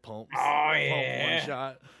down, and it pumps. Oh, Pump yeah. one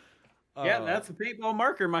shot. Yeah, that's a paintball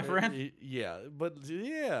marker, my friend. Yeah, but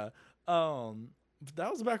yeah,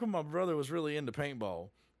 that was back when my brother was really into paintball,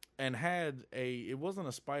 and had it wasn't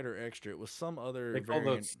a Spider Extra, it was some other They call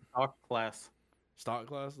variant. those stock class. Stock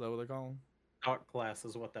class, is that what they call them? Stock class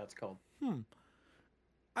is what that's called.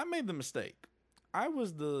 I made the mistake. I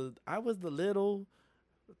was the little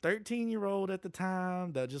 13-year-old at the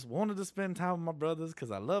time that just wanted to spend time with my brothers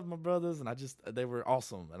because I love my brothers, and they were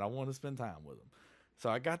awesome, and I wanted to spend time with them. So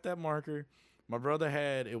I got that marker. My brother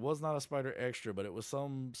it was not a Spider Extra, but it was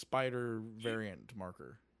some Spider variant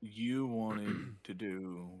marker. You wanted to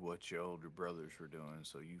do what your older brothers were doing,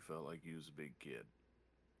 so you felt like you was a big kid.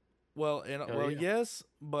 Well, yeah. yes,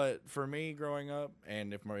 but for me growing up,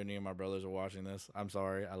 and if any of my brothers are watching this, I'm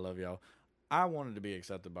sorry, I love y'all. I wanted to be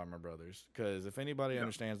accepted by my brothers, because if anybody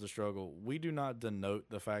understands the struggle, we do not denote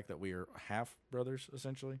the fact that we are half brothers,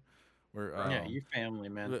 essentially. We're you family,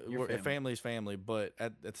 man. Family's family, but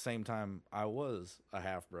at the same time, I was a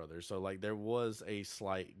half brother, so like there was a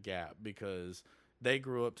slight gap because they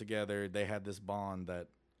grew up together. They had this bond that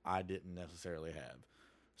I didn't necessarily have,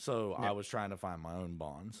 so I was trying to find my own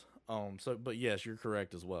bonds. But yes, you're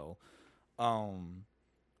correct as well.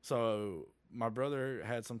 So my brother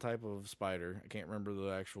had some type of Spider. I can't remember the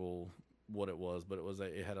actual what it was, but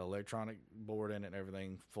it had an electronic board in it and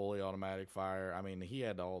everything, fully automatic fire. I mean, he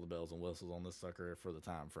had all the bells and whistles on this sucker for the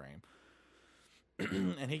time frame.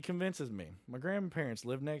 And he convinces me. My grandparents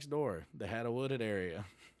lived next door. They had a wooded area.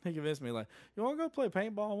 He convinced me, like, you want to go play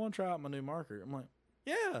paintball? I want to try out my new marker. I'm like,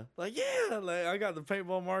 yeah. Like I got the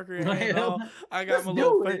paintball marker in hand. I got my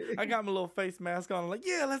little face mask on. I'm like,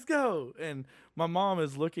 yeah, let's go. And my mom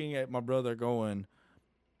is looking at my brother going,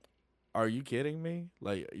 are you kidding me?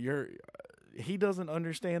 Like he doesn't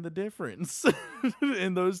understand the difference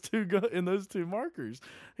in those two markers.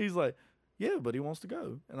 He's like, yeah, but he wants to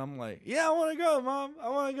go, and I'm like, yeah, I want to go, Mom. I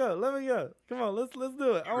want to go. Let me go. Come on, let's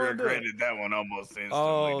do it. I regretted that one almost instantly.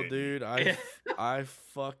 Oh, dude, I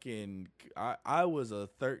was a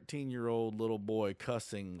 13-year-old little boy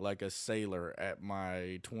cussing like a sailor at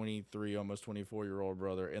my 23, almost 24-year-old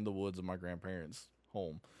brother in the woods of my grandparents'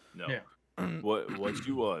 home. No. Yeah. What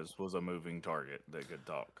you was a moving target that could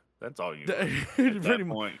talk. That's all you. At that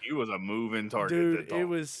point, you was a moving target. Dude, it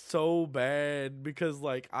was so bad because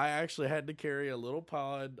like I actually had to carry a little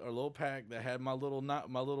pod or a little pack that had my little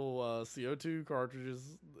CO2 cartridges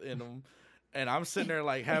in them, and I'm sitting there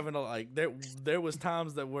like having to like there was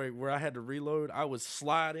times that where I had to reload. I would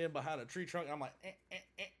slide in behind a tree trunk. I'm like.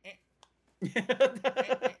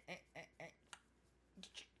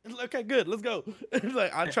 Okay, good. Let's go.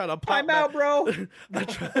 Like I try to pop. Time out, bro.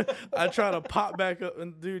 I try to pop back up,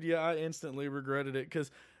 and dude, yeah, I instantly regretted it because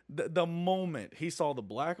the moment he saw the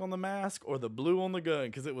black on the mask or the blue on the gun,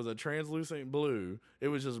 because it was a translucent blue, it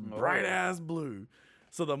was just bright ass blue.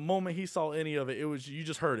 So the moment he saw any of it, you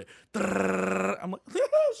just heard it. I'm like,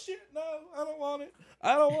 oh shit, no, I don't want it.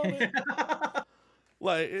 I don't want it.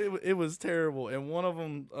 Like it was terrible. And one of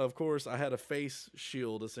them, of course, I had a face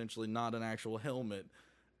shield, essentially, not an actual helmet.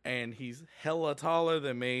 And he's hella taller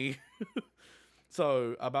than me.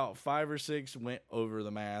 So about 5 or 6 went over the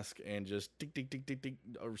mask and just tick, tick, tick, tick, tick,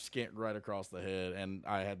 or skint right across the head. And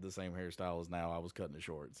I had the same hairstyle as now. I was cutting it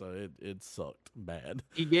short. So it sucked bad.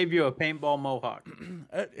 He gave you a paintball mohawk.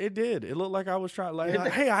 It did. It looked like I was trying,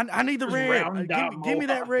 like hey, I need the red. Give me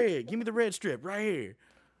that red. Give me the red strip right here.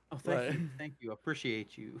 Oh, thank you.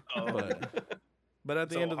 Appreciate you. But at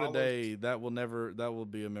the end of the day, that will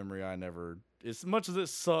be a memory I never. As much as it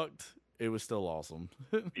sucked, it was still awesome.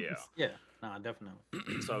 Yeah. Nah, definitely.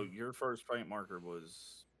 So your first paint marker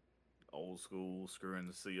was old school, screwing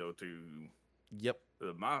the CO2. Yep.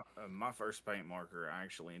 My first paint marker I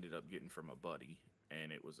actually ended up getting from a buddy,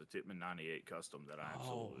 and it was a Tippmann 98 custom that I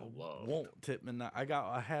absolutely loved. Won't Tippmann?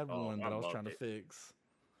 I had one that I was trying to fix.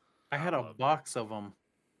 I had a box of them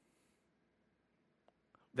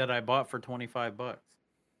that I bought for $25.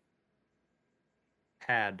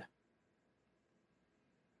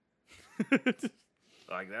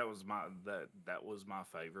 Like that was my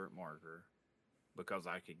favorite marker because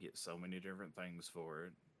I could get so many different things for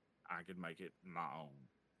it. I could make it my own.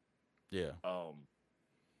 Yeah.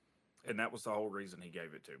 And that was the whole reason he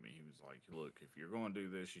gave it to me. He was like, "Look, if you're going to do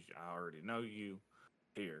this, I already know you.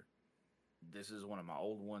 Here, this is one of my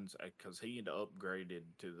old ones because he had upgraded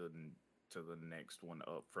to the next one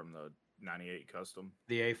up from the 98 custom.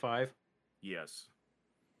 The A5 Yes.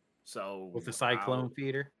 So with the cyclone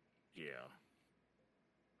feeder. Yeah.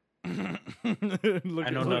 I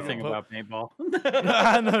know nothing about paintball.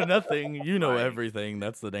 I know nothing. You know everything.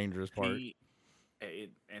 That's the dangerous part.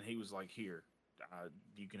 And he was like, "Here,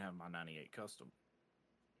 you can have my 98 custom."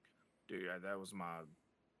 Dude, that was my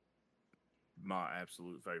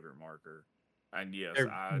absolute favorite marker. And yes,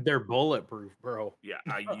 they're bulletproof, bro. Yeah,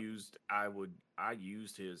 I used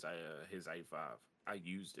his A5. I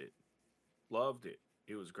used it, loved it.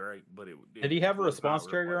 It was great, but did he have a response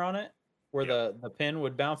trigger on it where the pin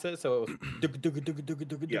would bounce it? So it was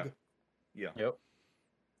yeah. Yep.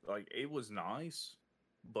 Like it was nice,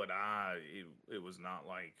 but it was not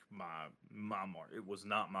like my mark. It was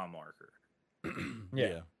not my marker.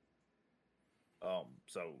 Yeah.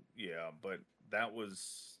 So yeah, but that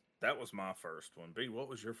was my first one. B, what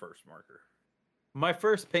was your first marker? My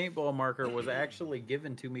first paintball marker was actually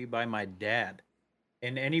given to me by my dad.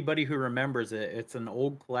 And anybody who remembers it, it's an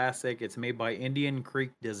old classic. It's made by Indian Creek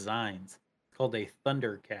Designs. It's called a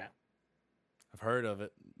Thundercat. I've heard of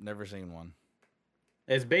it. Never seen one.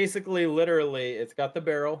 It's basically literally, it's got the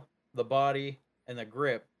barrel, the body, and the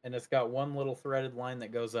grip, and it's got one little threaded line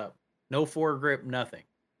that goes up. No foregrip, nothing.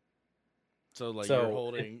 So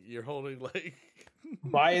you're holding like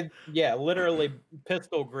literally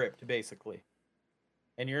pistol gripped basically.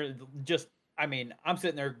 And you're just, I mean, I'm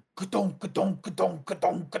sitting there, I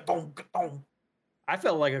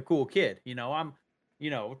felt like a cool kid, you know. I'm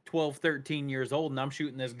 12, 13 years old, and I'm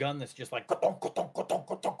shooting this gun that's just like, I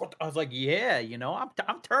was like, yeah, I'm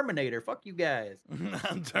Terminator. Fuck you guys.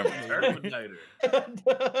 I'm Terminator.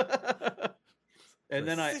 And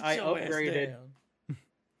then I upgraded.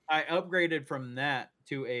 I upgraded from that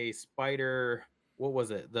to a Spider. What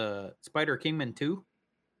was it? The Spider Kingman 2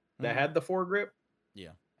 that had the foregrip. Yeah.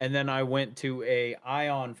 And then I went to a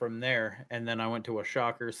Ion from there, and then I went to a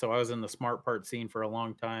Shocker. So I was in the smart part scene for a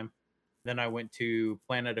long time. Then I went to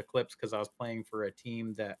Planet Eclipse because I was playing for a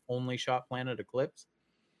team that only shot Planet Eclipse.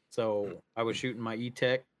 So I was shooting my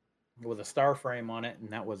E-Tech with a star frame on it,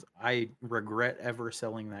 and I regret ever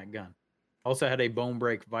selling that gun. I also had a Bone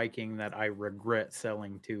Break Viking that I regret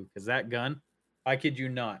selling too, because that gun, I kid you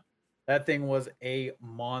not, that thing was a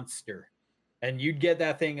monster. And you'd get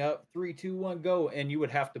that thing up, 3, 2, 1, go, and you would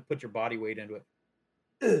have to put your body weight into it.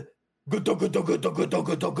 I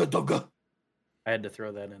had to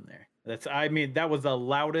throw that in there. That was the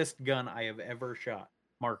loudest gun I have ever shot.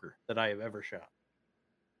 Marker that I have ever shot.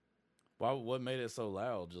 Wow, what made it so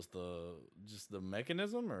loud? Just the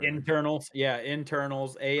mechanism, or internals? Yeah,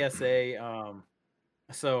 internals, ASA.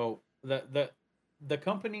 So the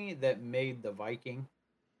company that made the Viking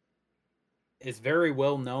is very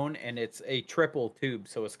well known, and it's a triple tube.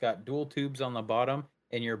 So it's got dual tubes on the bottom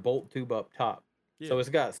and your bolt tube up top. Yeah. So it's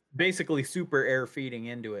got basically super air feeding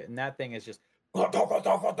into it, and that thing is just,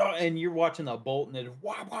 and you're watching the bolt, and it's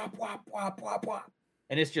whop whop whop whop whop whop,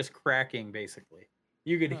 and it's just cracking basically.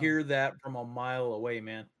 You could hear that from a mile away,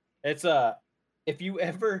 man. It's if you've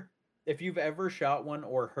ever shot one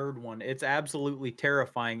or heard one, it's absolutely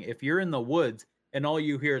terrifying. If you're in the woods and all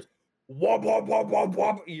you hear is whop whop whop whop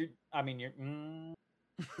whop, I'm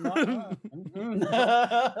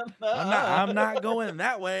not going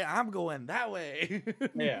that way. I'm going that way.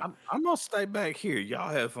 Yeah, I'm gonna stay back here. Y'all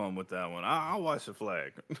have fun with that one. I'll watch the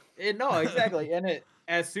flag. No, exactly. And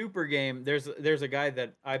as Super Game, there's a guy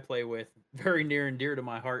that I play with, very near and dear to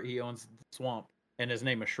my heart. He owns the Swamp, and his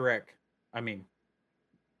name is Shrek. I mean,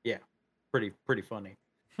 yeah, pretty funny.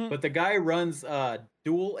 But the guy runs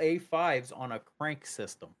dual A5s on a crank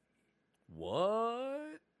system. What?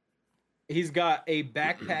 He's got a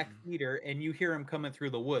backpack feeder, and you hear him coming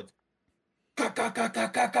through the woods.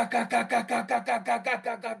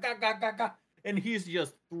 And he's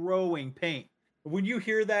just throwing paint. When you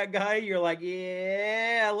hear that guy, you're like,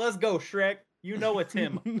 yeah, let's go, Shrek. You know it's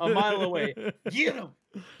him a mile away. Get him.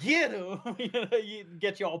 You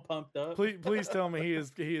get you all pumped up. Please tell me he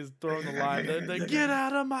is throwing the line. Get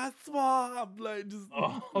out of my swamp. Like just...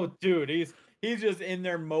 Oh, dude, he's just in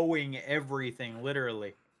there mowing everything,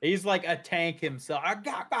 literally. He's like a tank himself.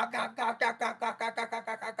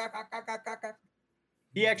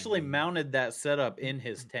 He actually mounted that setup in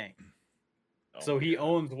his tank. So he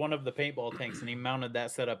owns one of the paintball tanks, and he mounted that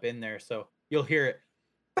setup in there. So you'll hear it.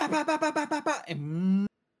 ba, ba, ba, ba, ba, ba, ba, and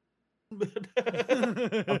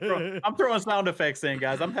I'm throwing sound effects in,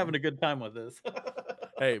 guys. I'm having a good time with this.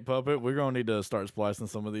 Hey, Puppet, we're gonna need to start splicing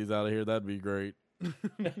some of these out of here. That'd be great.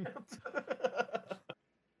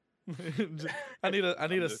 I need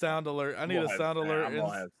a sound alert. I need a sound alert. I'm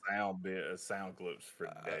gonna have sound clips for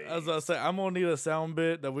days. As I say, I'm gonna need a sound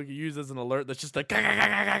bit that we can use as an alert. That's just like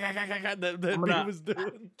that dude was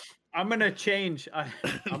doing. I'm gonna change.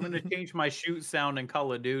 I'm gonna change my shoot sound in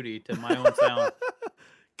Call of Duty to my own sound.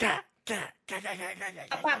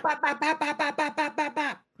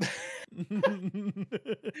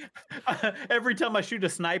 Every time I shoot a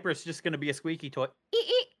sniper, it's just gonna be a squeaky toy.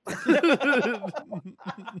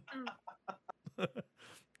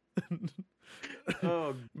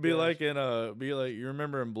 Oh, be like you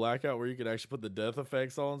remember in Blackout where you could actually put the death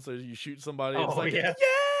effects on, so you shoot somebody. Oh, it's like, yeah.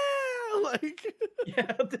 like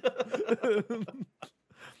Yeah.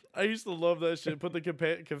 I used to love that shit. Put the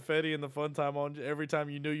confetti and the fun time on every time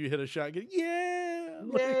you knew you hit a shot. Get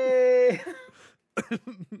Yay!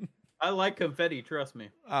 I like confetti, trust me.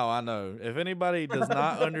 Oh, I know. If anybody does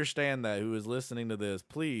not understand that who is listening to this,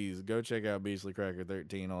 please go check out Beastly Cracker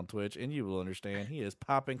 13 on Twitch, and you will understand. He is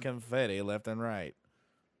popping confetti left and right.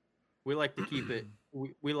 We like to keep it.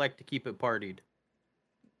 We like to keep it partied.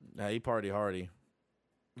 Hey, party hardy.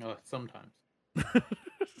 Sometimes.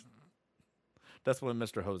 That's when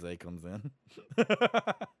Mr. Jose comes in.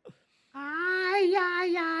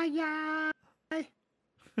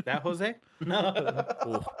 That Jose?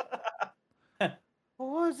 No.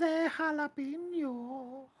 Jose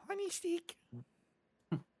Jalapeno. Honey stick.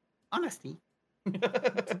 Honesty.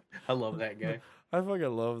 I love that guy. I fucking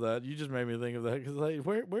love that. You just made me think of that because, like,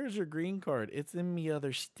 where's your green card? It's in me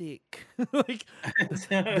other stick. Like,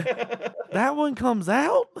 that one comes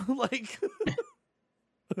out? Like,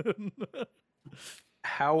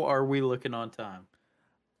 how are we looking on time?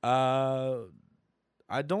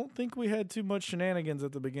 I don't think we had too much shenanigans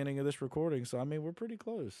at the beginning of this recording, so I mean we're pretty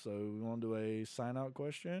close. So we want to do a sign out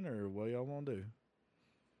question, or what y'all want to do?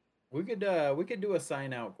 We could do a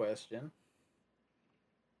sign out question.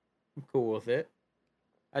 I'm cool with it.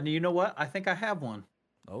 And you know what? I think I have one.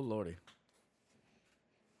 Oh lordy.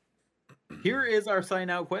 Here is our sign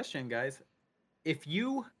out question, guys. If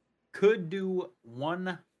you could do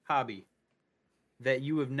one hobby that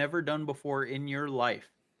you have never done before in your life,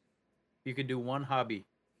 you could do one hobby,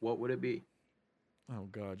 what would it be? Oh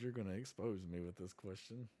God, you're gonna expose me with this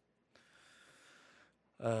question.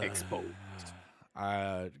 Exposed.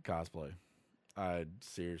 Cosplay. I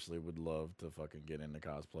seriously would love to fucking get into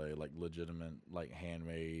cosplay, like legitimate, like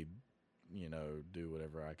handmade, do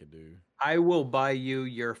whatever I could do. I will buy you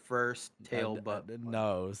your first tail button.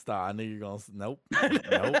 No, stop. I knew you were going to...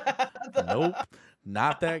 Nope.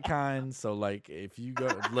 Not that kind. So, like, if you go...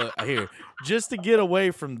 Look, here. Just to get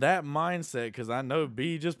away from that mindset, because I know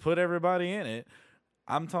B just put everybody in it,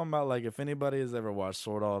 I'm talking about, like, if anybody has ever watched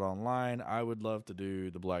Sword Art Online, I would love to do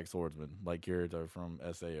the Black Swordsman, like Kirito from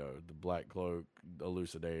SAO, the Black Cloak,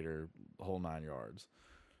 Elucidator, whole 9 yards.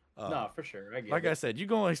 No, for sure. I said, you're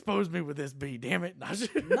going to expose me with this, B. Damn it.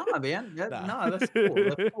 No, man. That's cool.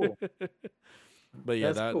 That's cool. But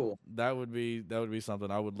yeah, that's cool. that would be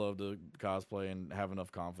something I would love to cosplay and have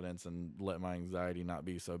enough confidence and let my anxiety not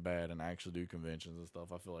be so bad and actually do conventions and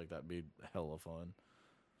stuff. I feel like that'd be hella fun.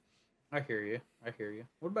 I hear you.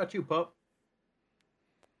 What about you, Pup?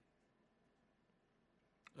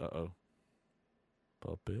 Uh-oh.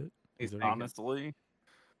 Puppet? He's honestly...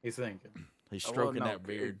 He's thinking. He's stroking that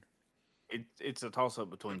beard. It's a toss-up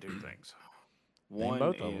between two things.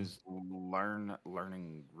 One is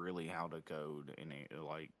learning really how to code in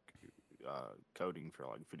coding for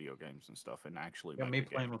like video games and stuff, and actually got me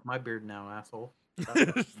playing with my beard now, asshole.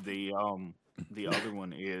 The other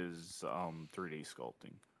one is 3D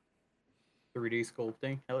sculpting. 3D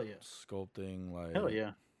sculpting, hell yeah. Sculpting like hell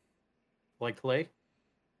yeah. Like clay,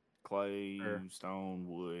 stone,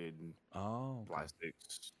 wood,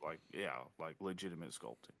 plastics, like legitimate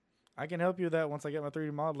sculpting. I can help you with that once I get my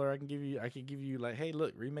 3D modeler. I can give you like, hey,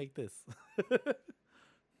 look, remake this.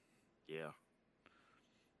 Yeah.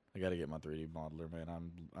 I got to get my 3D modeler, man.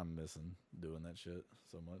 I'm missing doing that shit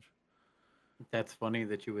so much. That's funny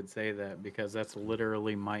that you would say that because that's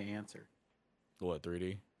literally my answer. What,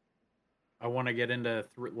 3D? I want to get into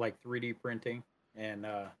 3D printing and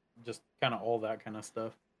just kind of all that kind of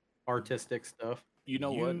stuff, artistic stuff. You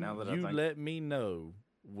know what? Now that you let me know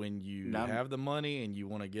when you have the money and you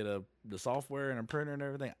want to get the software and a printer and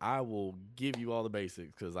everything, I will give you all the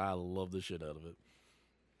basics because I love the shit out of it.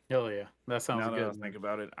 Hell yeah, that sounds good. Now that I think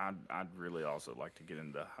about it, I'd really also like to get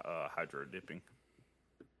into hydro dipping.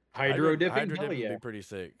 Hydro dipping, hell yeah, would be pretty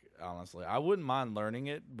sick. honestly. I wouldn't mind learning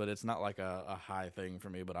it, but it's not like a high thing for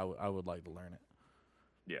me, but I would like to learn it.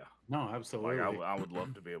 Yeah. No, absolutely. Like I would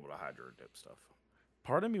love to be able to hydro dip stuff.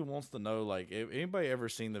 Part of me wants to know, like, if anybody ever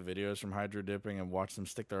seen the videos from hydro dipping and watched them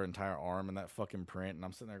stick their entire arm in that fucking print, and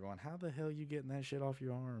I'm sitting there going, how the hell you getting that shit off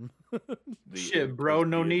your arm? Shit, bro,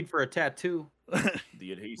 no need for a tattoo.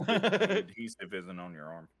 The adhesive isn't on your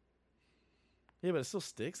arm. Yeah, but it still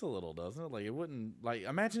sticks a little, doesn't it? Like, it wouldn't, like,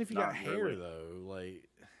 imagine if you Not got hair, really. though. Like,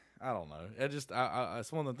 I don't know.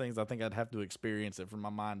 It's one of the things I think I'd have to experience it for my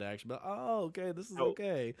mind to actually be like, oh, okay, this is Oh.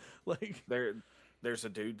 okay. Like, There's a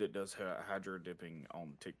dude that does hydro dipping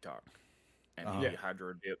on TikTok, and Uh-huh. he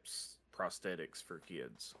hydro dips prosthetics for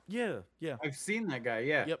kids. yeah. I've seen that guy.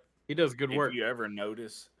 Yeah. Yep. He does good work. If you ever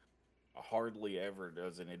notice, hardly ever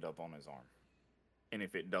does it end up on his arm. And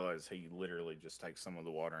if it does, he literally just takes some of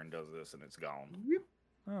the water and does this, and it's gone. Yep.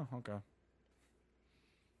 Oh, okay.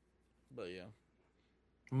 But yeah.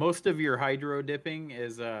 Most of your hydro dipping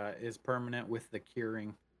is permanent with the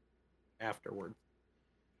curing afterwards.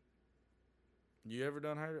 You ever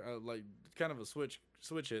done hydro? Like, kind of a switch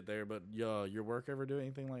hit there, but your work ever do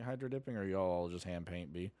anything like hydro dipping, or y'all all just hand paint?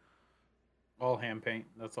 All hand paint.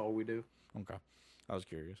 That's all we do. Okay, I was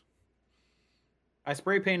curious. I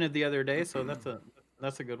spray painted the other day, so that's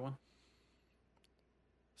a good one.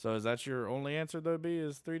 So is that your only answer though? B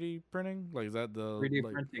is 3D printing? Like, is that the 3D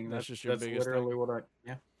like, printing. That's just your biggest literally thing? what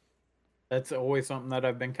yeah. That's always something that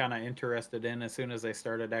I've been kind of interested in. As soon as they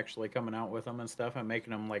started actually coming out with them and stuff and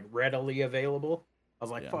making them like readily available, I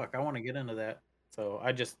was like, Yeah. "Fuck, I want to get into that." So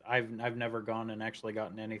I've never gone and actually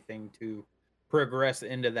gotten anything to progress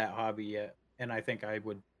into that hobby yet, and I think I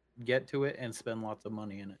would get to it and spend lots of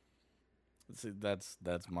money in it. See, that's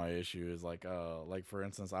my issue. Is like for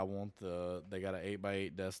instance, I want they got an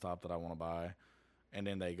 8x8 desktop that I want to buy, and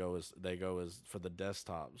then they go as for the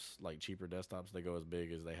desktops, like cheaper desktops, they go as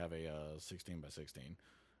big as they have a 16x16.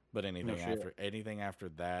 But anything after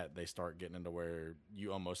that, they start getting into where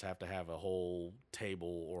you almost have to have a whole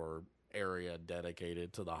table or area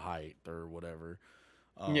dedicated to the height or whatever.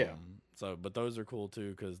 Yeah. So, but those are cool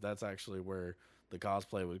too, because that's actually where the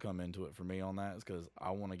cosplay would come into it for me on that, is because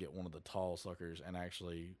I want to get one of the tall suckers and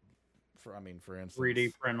actually, for instance,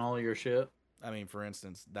 3D print all your shit. for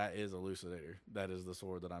instance, that is Elucidator. That is the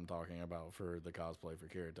sword that I'm talking about for the cosplay for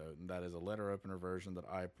Kirito, and that is a letter opener version that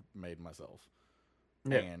I made myself.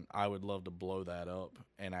 Yeah. And I would love to blow that up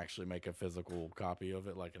and actually make a physical copy of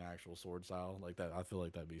it, like an actual sword style, like that. I feel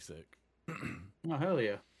like that'd be sick. Oh hell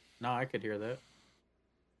yeah! No, I could hear that.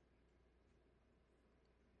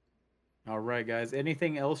 All right, guys.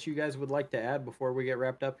 Anything else you guys would like to add before we get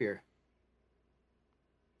wrapped up here?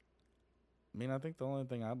 I think the only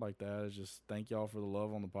thing I'd like to add is just thank y'all for the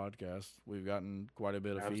love on the podcast. We've gotten quite a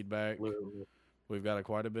bit of feedback. Absolutely. We've got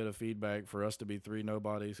quite a bit of feedback for us to be three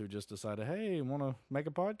nobodies who just decided, hey, want to make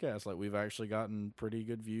a podcast. Like, we've actually gotten pretty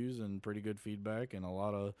good views and pretty good feedback and a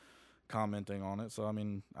lot of commenting on it. So,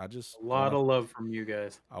 I just A lot of love from you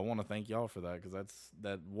guys. I want to thank y'all for that, because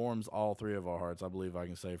that warms all three of our hearts. I believe I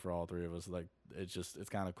can say for all three of us. Like, it's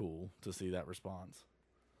kind of cool to see that response.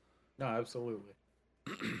 No, absolutely.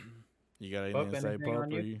 You got anything to say, anything Pup?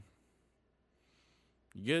 on you?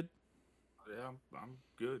 You good? Yeah, I'm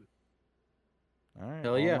good. All right.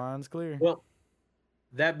 Hell all yeah. mine's clear. Well,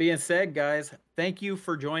 that being said, guys, thank you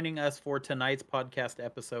for joining us for tonight's podcast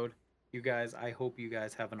episode. You guys, I hope you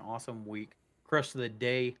guys have an awesome week. Crush the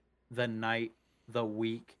day, the night, the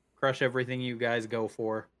week. Crush everything you guys go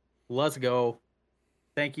for. Let's go.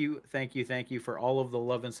 Thank you for all of the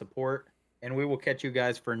love and support. And we will catch you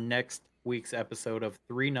guys for next week's episode of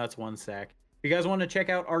 3 Nuts, 1 Sack. If you guys want to check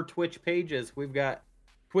out our Twitch pages, we've got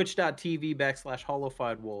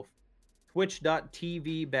twitch.tv/HollofiedWolf,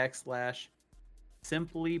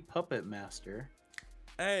 twitch.tv/Simply Puppet Master,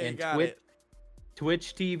 Hey, and got it.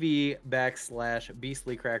 Twitch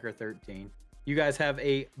TV/BeastlyCracker13. You guys have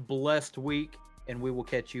a blessed week, and we will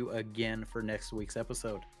catch you again for next week's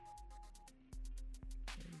episode.